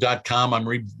keithgave.com. I'm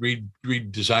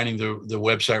redesigning the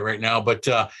website right now, but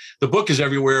the book is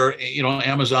everywhere.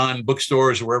 Amazon,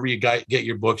 bookstores, wherever you get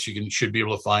your books, should be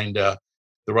able to find The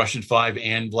Russian Five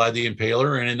and Vlad the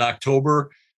Impaler. And in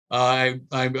October, I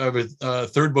have a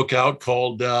third book out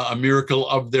called A Miracle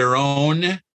of Their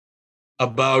Own,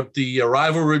 about the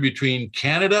rivalry between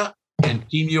Canada and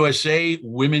Team USA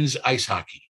women's ice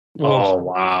hockey. Oh,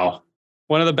 wow.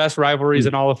 One of the best rivalries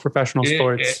in all of professional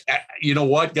sports. You know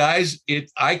what, guys?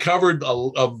 I covered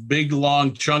a big,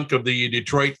 long chunk of the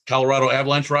Detroit-Colorado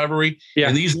Avalanche rivalry. Yeah.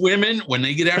 And these women, when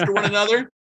they get after one another,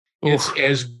 it's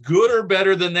as good or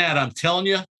better than that. I'm telling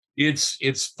you,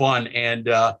 it's fun. And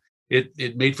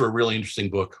it made for a really interesting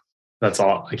book. That's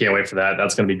all. I can't wait for that.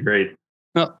 That's going to be great.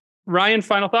 Ryan,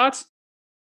 final thoughts?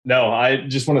 No, I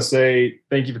just want to say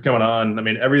thank you for coming on. I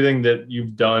mean, everything that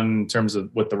you've done in terms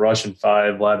of with the Russian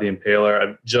Five, Vlad the Impaler,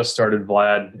 I've just started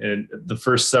Vlad, and the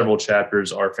first several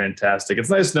chapters are fantastic.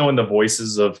 It's nice knowing the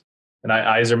voices of an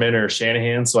Iserman or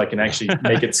Shanahan, so I can actually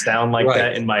make it sound like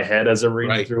that in my head as I'm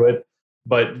reading through it.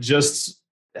 But just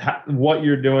what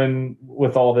you're doing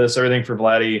with all this, everything for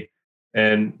Vladdy,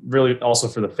 and really also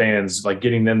for the fans, like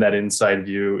getting them that inside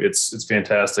view, it's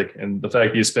fantastic. And the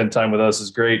fact that you spend time with us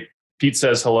is great. Pete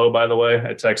says hello, by the way.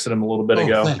 I texted him a little bit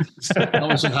ago. I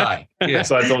wasn't high. Yeah.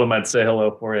 So I told him I'd say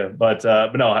hello for you. But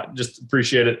no, I just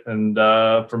appreciate it. And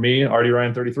for me, Artie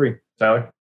Ryan 33.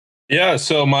 Tyler? Yeah,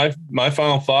 so my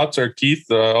final thoughts are, Keith,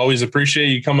 always appreciate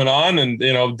you coming on, and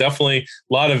definitely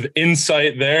a lot of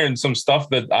insight there and some stuff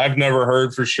that I've never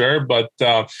heard for sure. But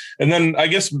and then I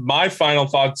guess my final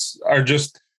thoughts are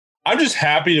I'm just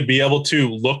happy to be able to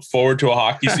look forward to a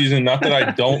hockey season. Not that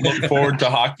I don't look forward to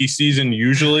hockey season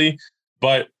usually,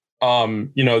 but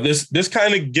this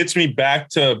kind of gets me back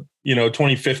to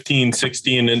 2015,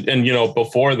 16, and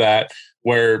before that,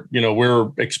 where we're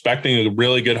expecting a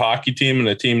really good hockey team and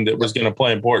a team that was going to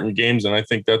play important games, and I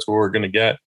think that's what we're going to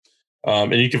get.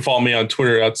 And you can follow me on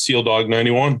Twitter at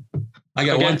SealDog91. I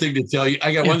got one thing to tell you.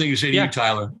 I got one thing to say to you,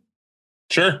 Tyler.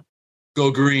 Sure.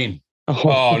 Go green.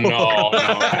 Oh, no.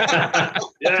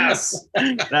 Yes,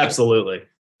 absolutely.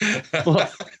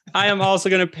 Well, I am also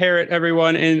going to parrot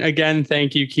everyone. And again,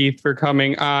 thank you, Keith, for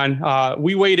coming on.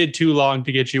 We waited too long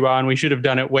to get you on. We should have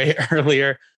done it way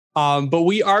earlier. But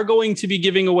we are going to be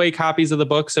giving away copies of the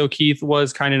book. So Keith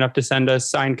was kind enough to send us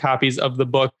signed copies of the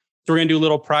book. So we're going to do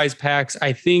little prize packs.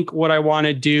 I think what I want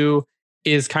to do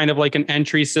is kind of like an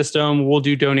entry system. We'll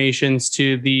do donations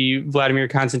to the Vladimir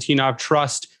Konstantinov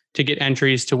Trust to get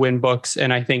entries to win books.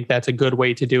 And I think that's a good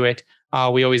way to do it.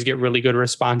 We always get really good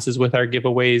responses with our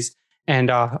giveaways. And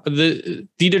the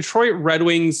Detroit Red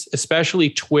Wings, especially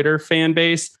Twitter fan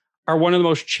base, are one of the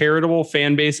most charitable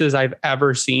fan bases I've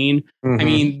ever seen. Mm-hmm. I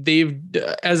mean, they've,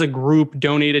 as a group,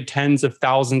 donated tens of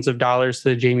thousands of dollars to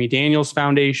the Jamie Daniels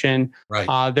Foundation.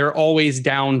 Right. They're always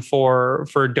down for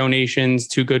donations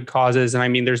to good causes. And I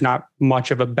mean, there's not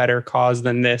much of a better cause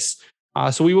than this.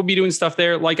 So we will be doing stuff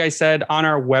there. Like I said, on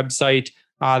our website,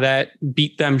 that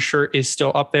Beat Them shirt is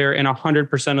still up there, and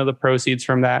 100% of the proceeds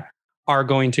from that are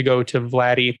going to go to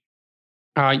Vladdy.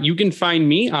 You can find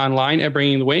me online at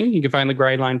Bringing the Wing. You can find the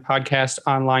Grindline podcast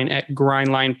online at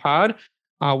Grindline Pod.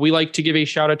 We like to give a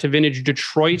shout out to Vintage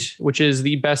Detroit, which is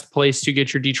the best place to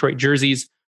get your Detroit jerseys.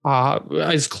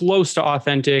 As close to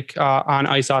authentic, on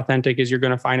ice authentic as you're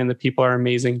going to find, and the people are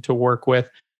amazing to work with.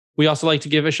 We also like to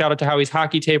give a shout out to Howie's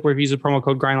Hockey Tape, where if you use the promo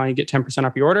code Grindline, you get 10%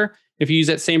 off your order. If you use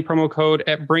that same promo code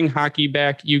at Bring Hockey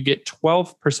Back, you get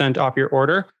 12% off your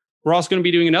order. We're also going to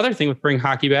be doing another thing with Bring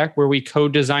Hockey Back, where we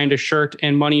co-designed a shirt,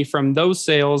 and money from those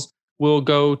sales will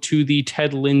go to the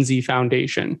Ted Lindsay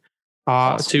Foundation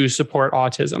to support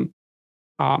autism.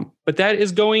 But that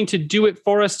is going to do it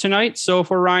for us tonight. So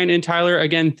for Ryan and Tyler,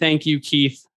 again, thank you,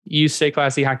 Keith. You stay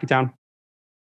classy, Hockey Town.